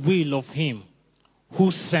do the will of him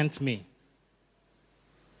who sent me."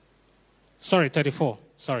 34.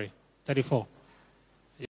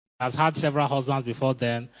 Has had several husbands before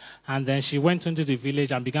then, and then she went into the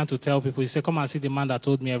village and began to tell people. He said, "Come and see the man that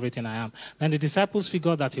told me everything I am." Then the disciples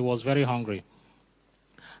figured that he was very hungry.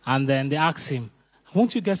 And then they asked him,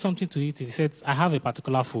 "Won't you get something to eat?" He said, "I have a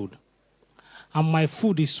particular food. And my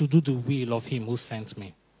food is to do the will of him who sent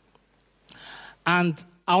me." And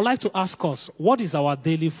I would like to ask us, what is our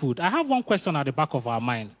daily food? I have one question at the back of my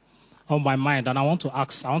mind, and I want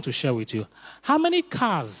to share with you. How many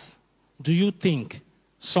cars do you think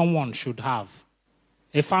someone should have?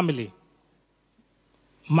 A family.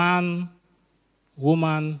 Man,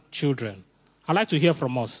 woman, children. I'd like to hear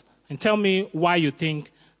from us. And tell me why you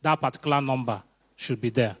think that particular number should be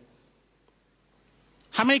there.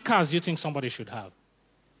 How many cars do you think somebody should have?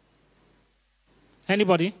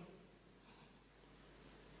 Anybody?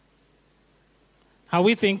 Are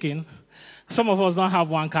we thinking? Some of us don't have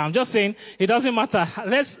one car. I'm just saying, it doesn't matter.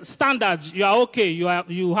 Let's standard. You are okay.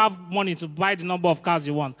 You have money to buy the number of cars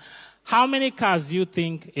you want. How many cars do you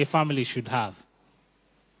think a family should have?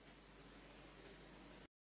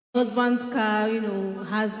 Husband's car,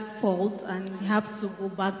 has fault, and he has to go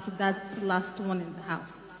back to that last one in the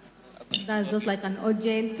house. That's just like an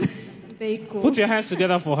urgent vehicle. Put your hands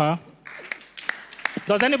together for her.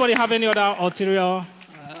 Does anybody have any other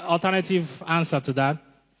alternative answer to that?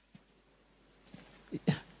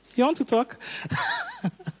 You want to talk?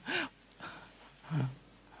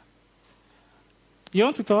 You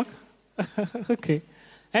want to talk? Okay.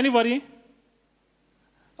 Anybody?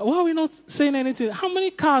 Why are we not saying anything? How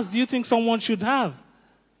many cars do you think someone should have?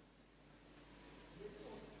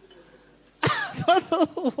 I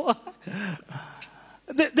don't know why.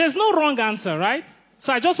 There's no wrong answer, right?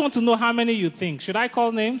 So I just want to know how many you think. Should I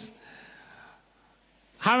call names?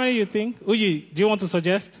 How many you think? Uyi, do you want to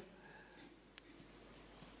suggest?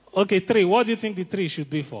 Okay, 3. What do you think the 3 should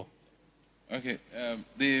be for? Okay,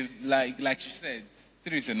 like you said,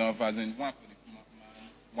 3 is enough, as in 1 for the man,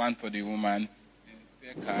 1 for the woman, and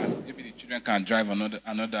spare car. Maybe the children can drive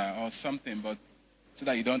another or something, but so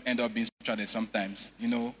that you don't end up being stranded sometimes.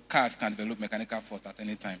 Cars can develop mechanical fault at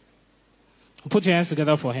any time. Put your hands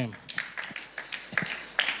together for him.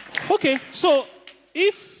 Okay, so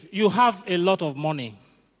if you have a lot of money,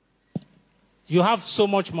 you have so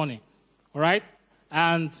much money, all right?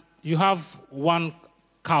 And you have one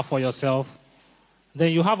car for yourself,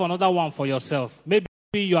 then you have another one for yourself. Maybe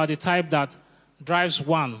you are the type that drives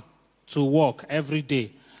one to work every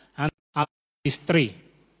day, and it's 3.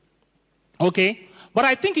 Okay? But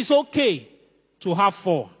I think it's okay to have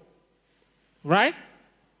 4. Right?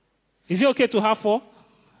 Is it okay to have 4?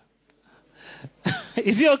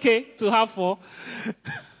 Is it okay to have 4?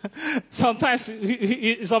 Sometimes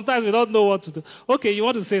we don't know what to do. Okay, you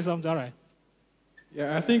want to say something? All right.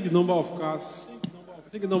 Yeah, I think the number of cars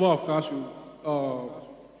should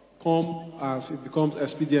come as it becomes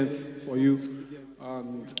expedient for you.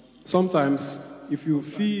 And sometimes, if you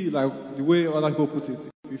feel like the way other people put it,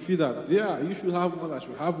 if you feel that, yeah, you should have one, I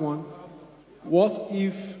should have one, what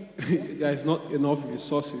if there is not enough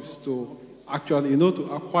resources to actually,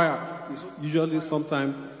 to acquire? It's usually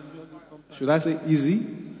sometimes, should I say easy?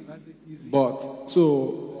 But,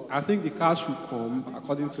 so, I think the cars should come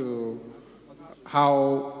according to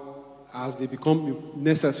how, as they become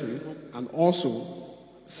necessary, and also,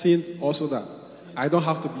 seeing also that I don't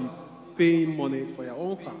have to be paying money for your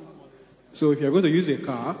own car. So if you're going to use a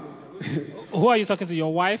car... Who are you talking to,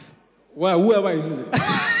 your wife? Well, whoever uses it.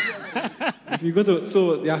 If you're going to...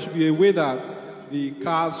 So there should be a way that the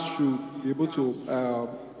cars should be able to,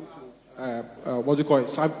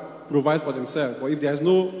 provide for themselves. But if there's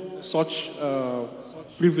no such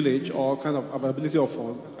privilege or kind of availability of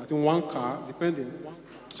funds, I think one car, depending.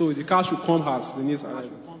 So the car should come as the needs arise.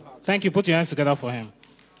 Thank you. Put your hands together for him.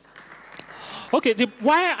 Okay,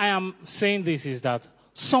 why I am saying this is that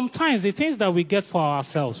sometimes the things that we get for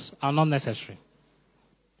ourselves are not necessary.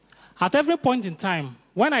 At every point in time,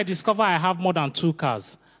 when I discover I have more than 2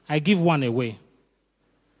 cars, I give one away.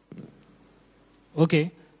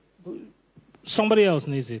 Okay? Somebody else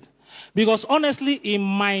needs it. Because honestly, in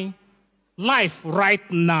my life right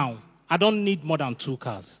now, I don't need more than 2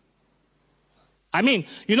 cars. I mean,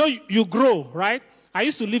 you grow, right? I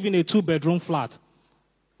used to live in a 2-bedroom flat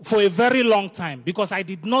for a very long time because I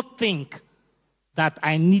did not think that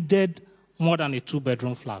I needed more than a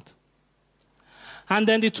 2-bedroom flat. And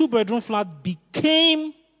then the 2-bedroom flat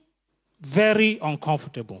became very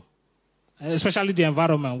uncomfortable, especially the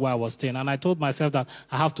environment where I was staying. And I told myself that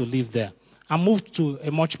I have to live there. I moved to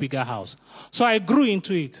a much bigger house. So I grew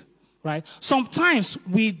into it, right? Sometimes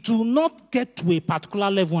we do not get to a particular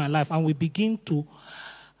level in life and we begin to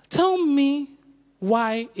tell me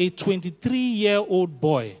why a 23-year-old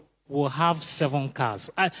boy will have 7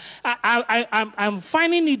 cars. I'm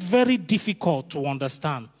finding it very difficult to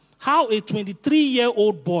understand how a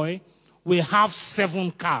 23-year-old boy will have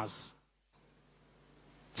 7 cars.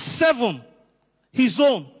 7. His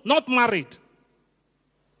own, not married.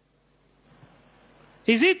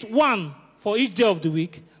 Is it 1 for each day of the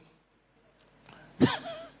week?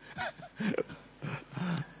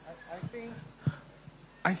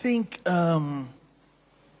 I think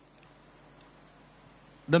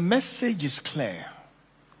the message is clear.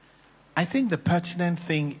 I think the pertinent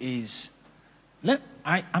thing is,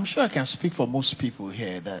 I'm sure I can speak for most people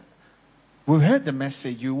here that we've heard the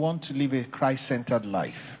message, you want to live a Christ-centered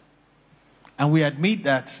life. And we admit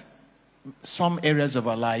that some areas of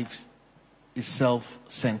our lives is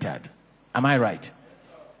self-centered. Am I right?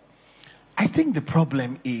 I think the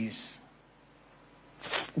problem is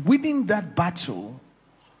winning that battle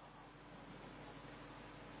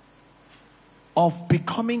of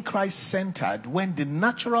becoming Christ-centered when the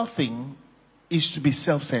natural thing is to be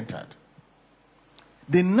self-centered.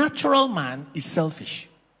 The natural man is selfish.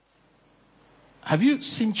 Have you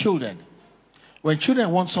seen children? When children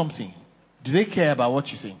want something, do they care about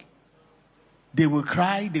what you think? They will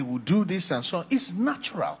cry, they will do this and so on. It's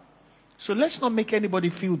natural. So let's not make anybody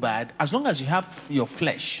feel bad. As long as you have your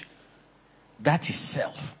flesh, that is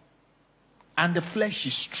self. And the flesh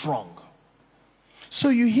is strong. So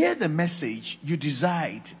you hear the message, you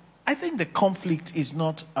decide. I think the conflict is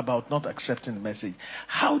not about not accepting the message.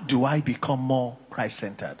 How do I become more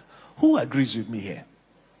Christ-centered? Who agrees with me here?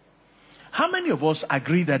 How many of us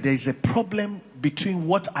agree that there is a problem between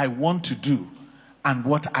what I want to do and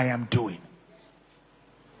what I am doing?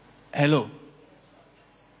 Hello?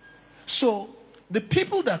 So, the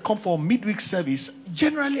people that come for midweek service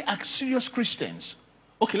generally are serious Christians.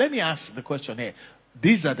 Okay, let me ask the question here.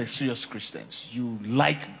 These are the serious Christians. You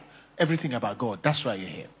like everything about God. That's why you're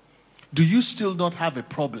here. Do you still not have a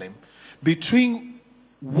problem between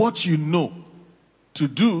what you know to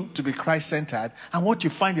do to be Christ-centered and what you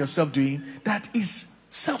find yourself doing that is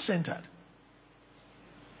self-centered?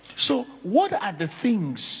 So, what are the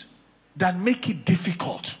things that make it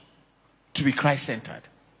difficult to be Christ-centered?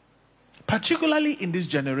 Particularly in this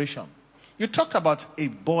generation. You talked about a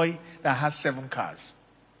boy that has 7 cars.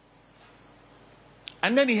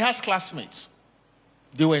 And then he has classmates.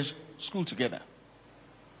 They were in school together.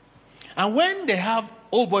 And when they have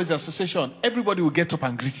Old Boys Association, everybody will get up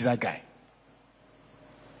and greet that guy.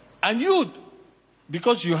 And you,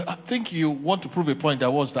 because you think you want to prove a point,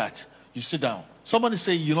 that was that, you sit down. Somebody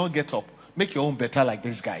say you don't get up. Make your own better like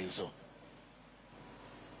this guy. So,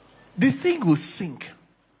 the thing will sink.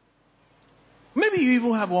 Maybe you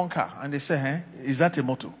even have one car and they say, is that a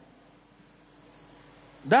motor?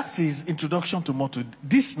 That's his introduction to motor.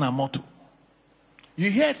 This is not motor. You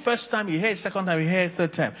hear it first time, you hear it second time, you hear it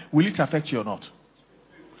third time. Will it affect you or not?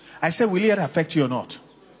 I said, will it affect you or not?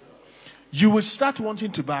 You will start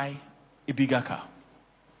wanting to buy a bigger car.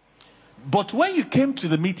 But when you came to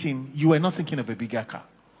the meeting, you were not thinking of a bigger car.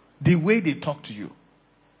 The way they talk to you.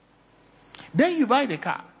 Then you buy the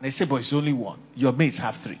car. They say, but it's only one. Your mates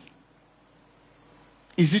have 3.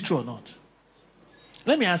 Is it true or not?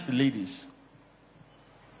 Let me ask the ladies.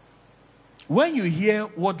 When you hear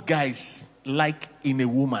what guys like in a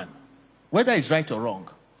woman, whether it's right or wrong,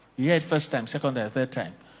 you hear it first time, second time, third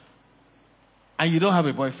time, and you don't have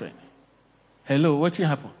a boyfriend. Hello, what's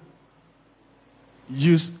happened?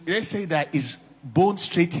 They say that is bone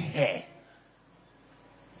straight hair.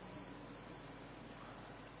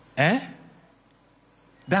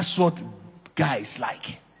 That's what guys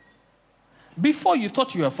like. Before you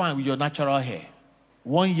thought you were fine with your natural hair.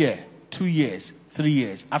 1 year, 2 years, 3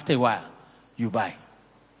 years. After a while, you buy.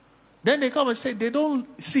 Then they come and say they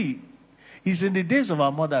don't see. It's in the days of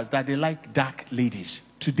our mothers that they like dark ladies.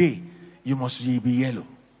 Today, you must be yellow.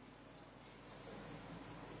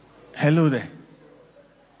 Hello there.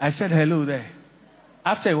 I said hello there.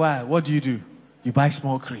 After a while, what do? You buy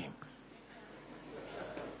small cream.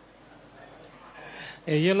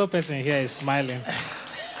 A yellow person here is smiling.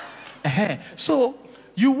 So,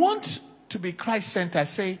 you want to be Christ-centered.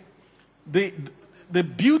 Say, the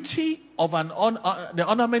beauty of the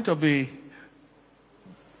ornament of a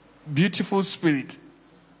beautiful spirit.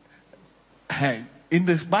 In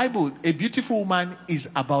the Bible, a beautiful woman is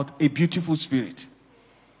about a beautiful spirit.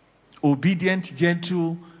 Obedient,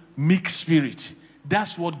 gentle, meek spirit.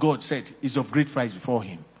 That's what God said is of great price before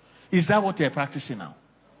him. Is that what they're practicing now?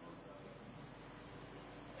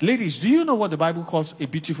 Ladies, do you know what the Bible calls a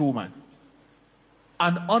beautiful woman?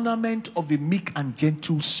 An ornament of a meek and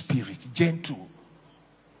gentle spirit. Gentle.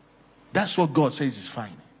 That's what God says is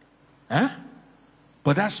fine.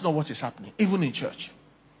 But that's not what is happening, even in church.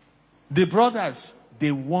 The brothers,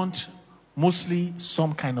 they want mostly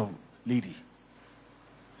some kind of lady.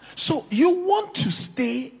 So you want to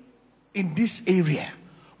stay in this area,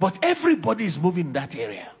 but everybody is moving in that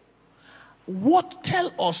area.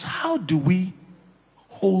 Tell us, how do we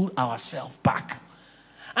hold ourselves back?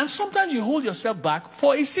 And sometimes you hold yourself back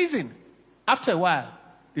for a season. After a while,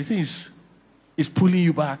 the thing is pulling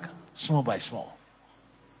you back small by small.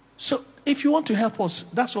 So if you want to help us,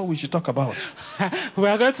 that's what we should talk about. We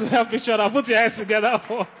are going to help each other. Put your hands together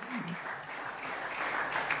for.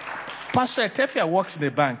 Pastor Etefia works in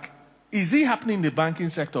a bank. Is it happening in the banking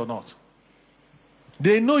sector or not?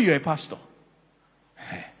 They know you're a pastor.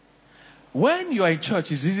 When you are in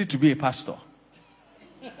church, it's easy to be a pastor.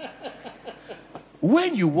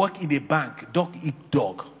 When you work in a bank, dog eat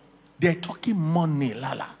dog. They're talking money,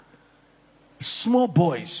 lala. Small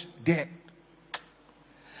boys,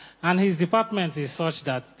 and his department is such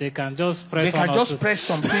that they can just press. They can just press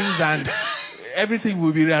some things and everything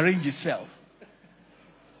will be rearranged itself.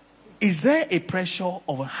 Is there a pressure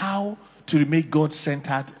of how to make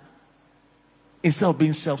God-centered instead of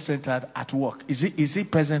being self-centered at work? Is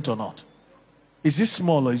it present or not? Is it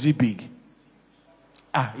small or is it big?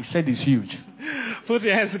 He said it's huge. Put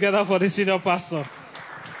your hands together for the senior pastor.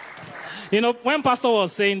 You know, when pastor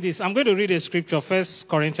was saying this, I'm going to read a scripture, 1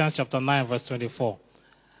 Corinthians chapter 9, verse 24.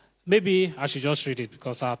 Maybe I should just read it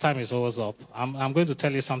because our time is always up. I'm going to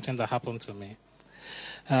tell you something that happened to me.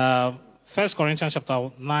 1 Corinthians chapter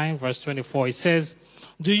 9, verse 24, it says,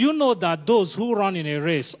 do you know that those who run in a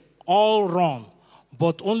race all run,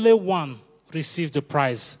 but only one receives the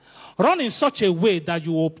prize? Run in such a way that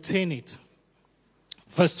you obtain it.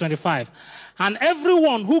 Verse 25, and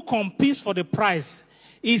everyone who competes for the prize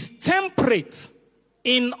is temperate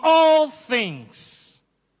in all things.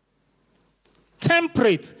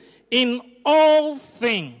 Temperate in all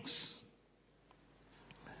things.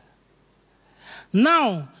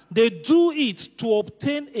 Now, they do it to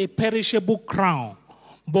obtain a perishable crown,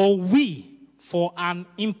 but we for an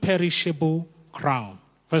imperishable crown.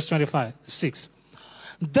 Verse 26.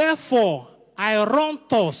 Therefore, I run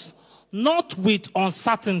thus, not with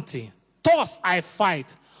uncertainty. Thus I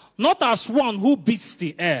fight, not as one who beats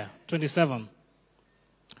the air. 27.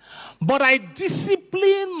 But I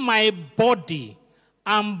discipline my body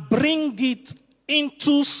and bring it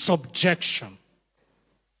into subjection,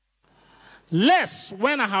 lest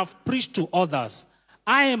when I have preached to others,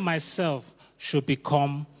 I myself should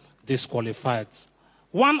become disqualified.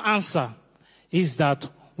 One answer is that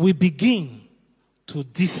we begin to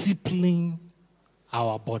discipline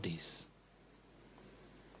our bodies.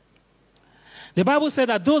 The Bible said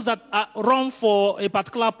that those that run for a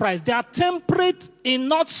particular prize, they are temperate in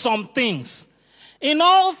not some things. In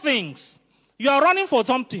all things. You are running for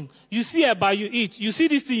something. You see a bar, you eat. You see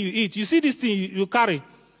this thing, you eat. You see this thing, you carry.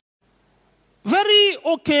 Very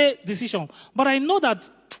okay decision. But I know that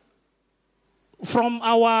from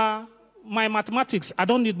my mathematics, I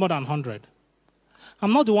don't need more than 100.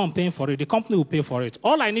 I'm not the one paying for it. The company will pay for it.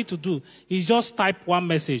 All I need to do is just type one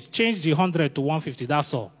message, change the 100 to 150.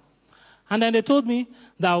 That's all. And then they told me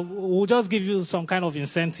that we'll just give you some kind of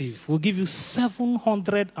incentive. We'll give you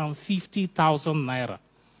 750,000 naira.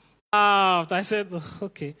 I said,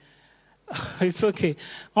 okay, it's okay.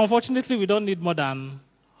 Unfortunately, we don't need more than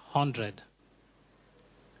 100.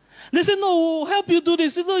 They said, no, we'll help you do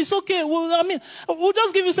this. No, it's okay. We'll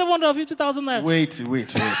just give you 750,000 naira.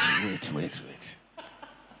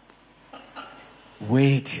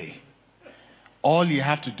 Wait. All you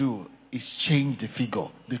have to do is change the figure.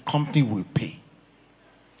 The company will pay.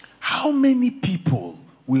 How many people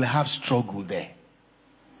will have struggle there?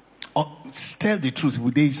 Tell the truth.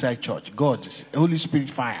 With the inside church, God's Holy Spirit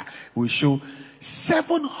fire will show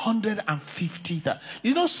 750,000.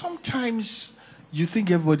 You know, sometimes you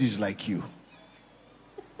think everybody is like you.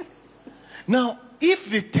 Now, if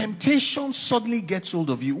the temptation suddenly gets hold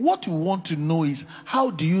of you, what you want to know is,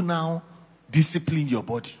 how do you now discipline your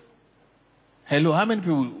body? Hello, how many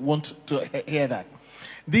people want to hear that?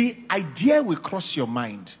 The idea will cross your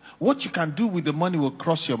mind. What you can do with the money will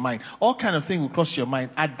cross your mind. All kind of things will cross your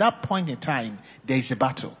mind. At that point in time, there is a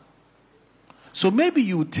battle. So maybe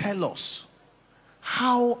you will tell us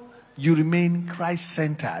how you remain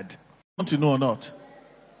Christ-centered. Want to know or not?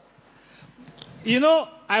 You know,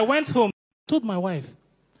 I went home, told my wife,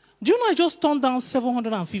 do you know I just turned down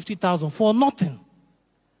 750,000 for nothing?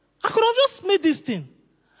 I could have just made this thing.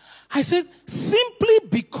 I said, simply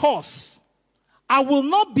because I will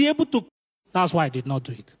not be able to. That's why I did not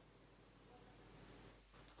do it.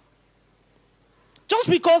 Just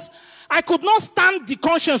because I could not stand the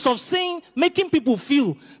conscience of making people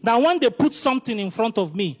feel that when they put something in front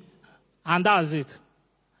of me, and that's it.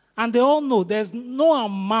 And they all know there's no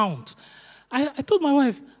amount. I told my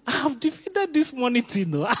wife, I have defeated this money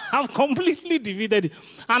thing. I have completely defeated it.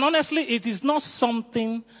 And honestly, it is not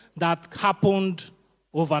something that happened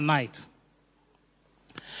overnight.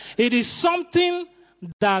 It is something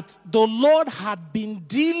that the Lord had been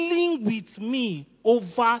dealing with me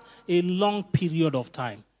over a long period of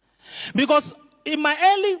time. Because in my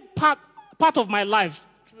early part of my life,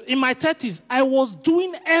 in my 30s, I was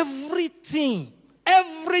doing everything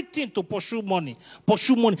to pursue money.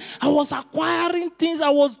 I was acquiring things, I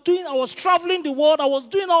was traveling the world, I was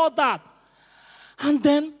doing all that. And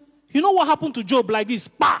then, you know what happened to Job like this?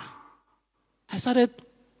 Bah! I started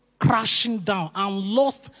crashing down and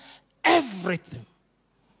lost everything.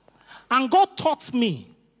 And God taught me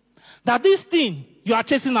that this thing you are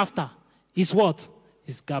chasing after is what?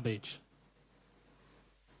 Is garbage.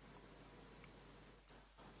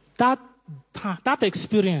 That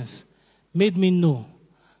experience made me know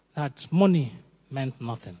that money meant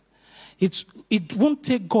nothing. It won't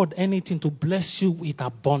take God anything to bless you with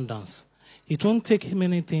abundance. It won't take him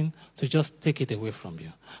anything to just take it away from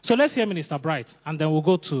you. So let's hear Minister Bright, and then we'll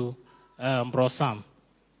go to Bro Sam.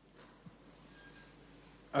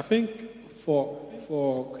 I think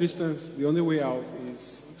for Christians, the only way out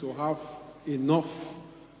is to have enough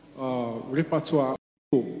repertoire.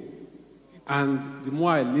 And the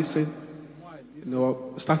more I listen,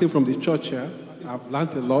 starting from the church here, I've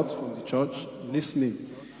learned a lot from the church, listening.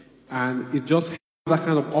 And it just has that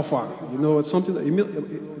kind of offer. It's something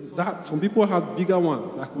that some people have bigger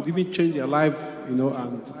ones that could even change their life, and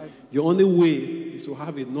the only way is to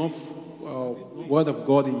have enough word of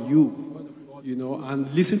God in you.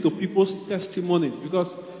 And listen to people's testimonies,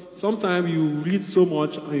 because sometimes you read so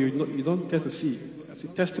much and you don't get to see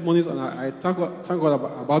testimonies. And I thank God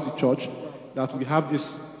about the church that we have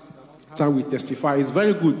this time we testify. It's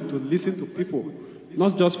very good to listen to people,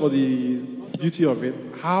 not just for the beauty of it,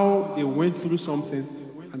 how they went through something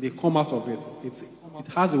and they come out of it. It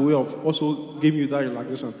has a way of also giving you that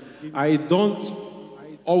relaxation. I don't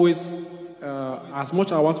always, as much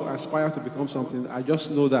as I want to aspire to become something, I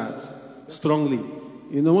just know that strongly.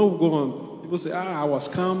 When we go on, people say, I was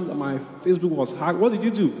scammed, my Facebook was hacked. What did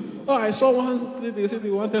you do? Oh, I saw one, they said they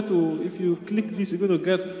wanted to, if you click this, you're going to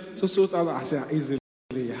get so. I said, easily.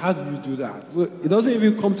 How do you do that? So it doesn't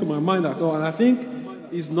even come to my mind at all. And I think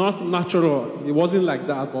it's not natural. It wasn't like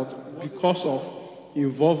that, but because of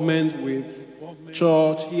involvement with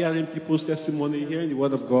church, hearing people's testimony, hearing the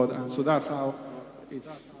word of God. And so that's how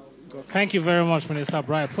it's got. Thank you very much, Minister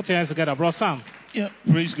Bright. Put your hands together. Bro Sam. Yeah,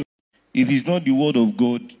 praise God. If it's not the word of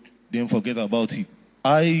God, then forget about it.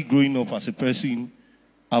 I, growing up as a person,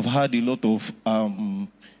 I've had a lot of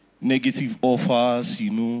negative offers,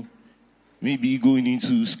 maybe going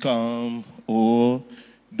into scam or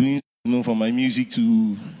doing, for my music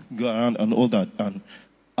to go around and all that. And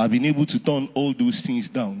I've been able to turn all those things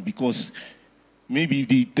down because maybe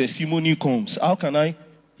the testimony comes. How can I,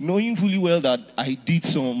 knowing fully well that I did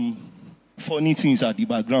some funny things at the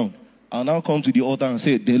background, I'll now come to the altar and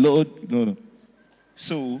say, the Lord, no.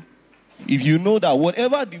 So, if you know that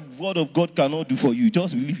whatever the word of God cannot do for you,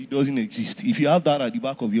 just believe it doesn't exist. If you have that at the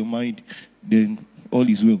back of your mind, then all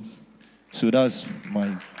is well. So that's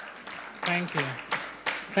my... Thank you.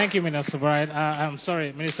 Thank you, Minister Bright.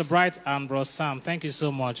 Minister Bright and Bro Sam, thank you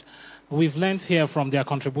so much. We've learned here from their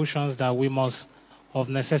contributions that we must, of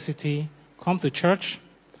necessity, come to church.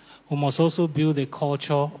 We must also build a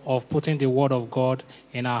culture of putting the word of God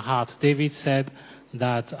in our hearts. David said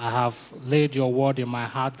that I have laid your word in my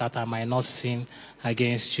heart that I might not sin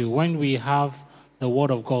against you. When we have the word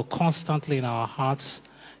of God constantly in our hearts,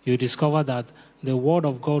 you discover that the word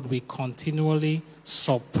of God will continually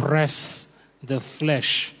suppress the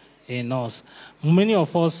flesh in us. Many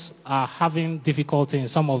of us are having difficulty in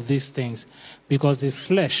some of these things because the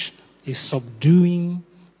flesh is subduing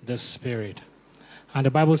the spirit. And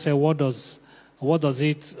the Bible says, what will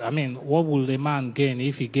a man gain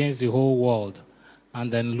if he gains the whole world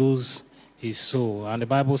and then lose his soul? And the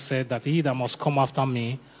Bible said that he that must come after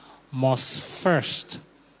me must first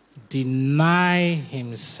deny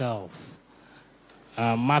himself.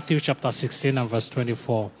 Matthew chapter 16 and verse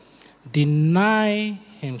 24. Deny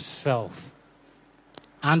himself.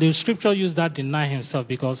 And the scripture used that deny himself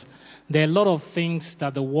because there are a lot of things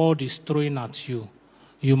that the world is throwing at you.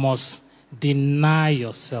 You must deny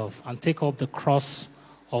yourself and take up the cross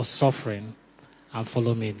of suffering and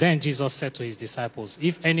follow me. Then Jesus said to his disciples,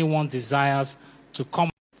 if anyone desires to come,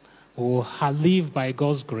 we will live by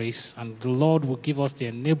God's grace, and the Lord will give us the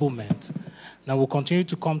enablement that we'll continue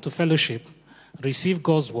to come to fellowship, receive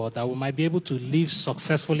God's word, that we might be able to live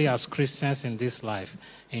successfully as Christians in this life.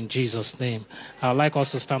 In Jesus' name. I'd like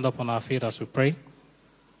us to stand up on our feet as we pray.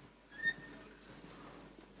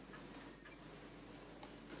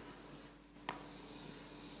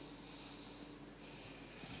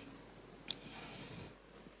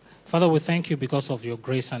 Father, we thank you because of your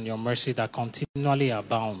grace and your mercy that continually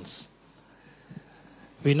abounds.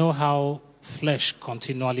 We know how flesh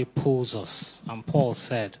continually pulls us. And Paul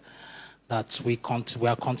said that we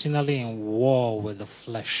are continually in war with the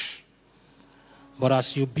flesh. But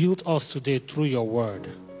as you built us today through your word,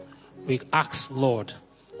 we ask, Lord,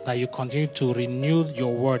 that you continue to renew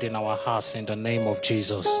your word in our hearts in the name of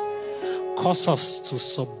Jesus. Cause us to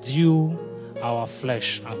subdue our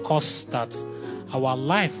flesh and cause that our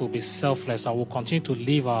life will be selfless and we'll continue to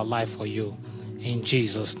live our life for you. In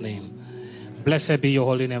Jesus' name. Blessed be your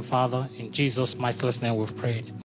holy name, Father. In Jesus' matchless name we've prayed.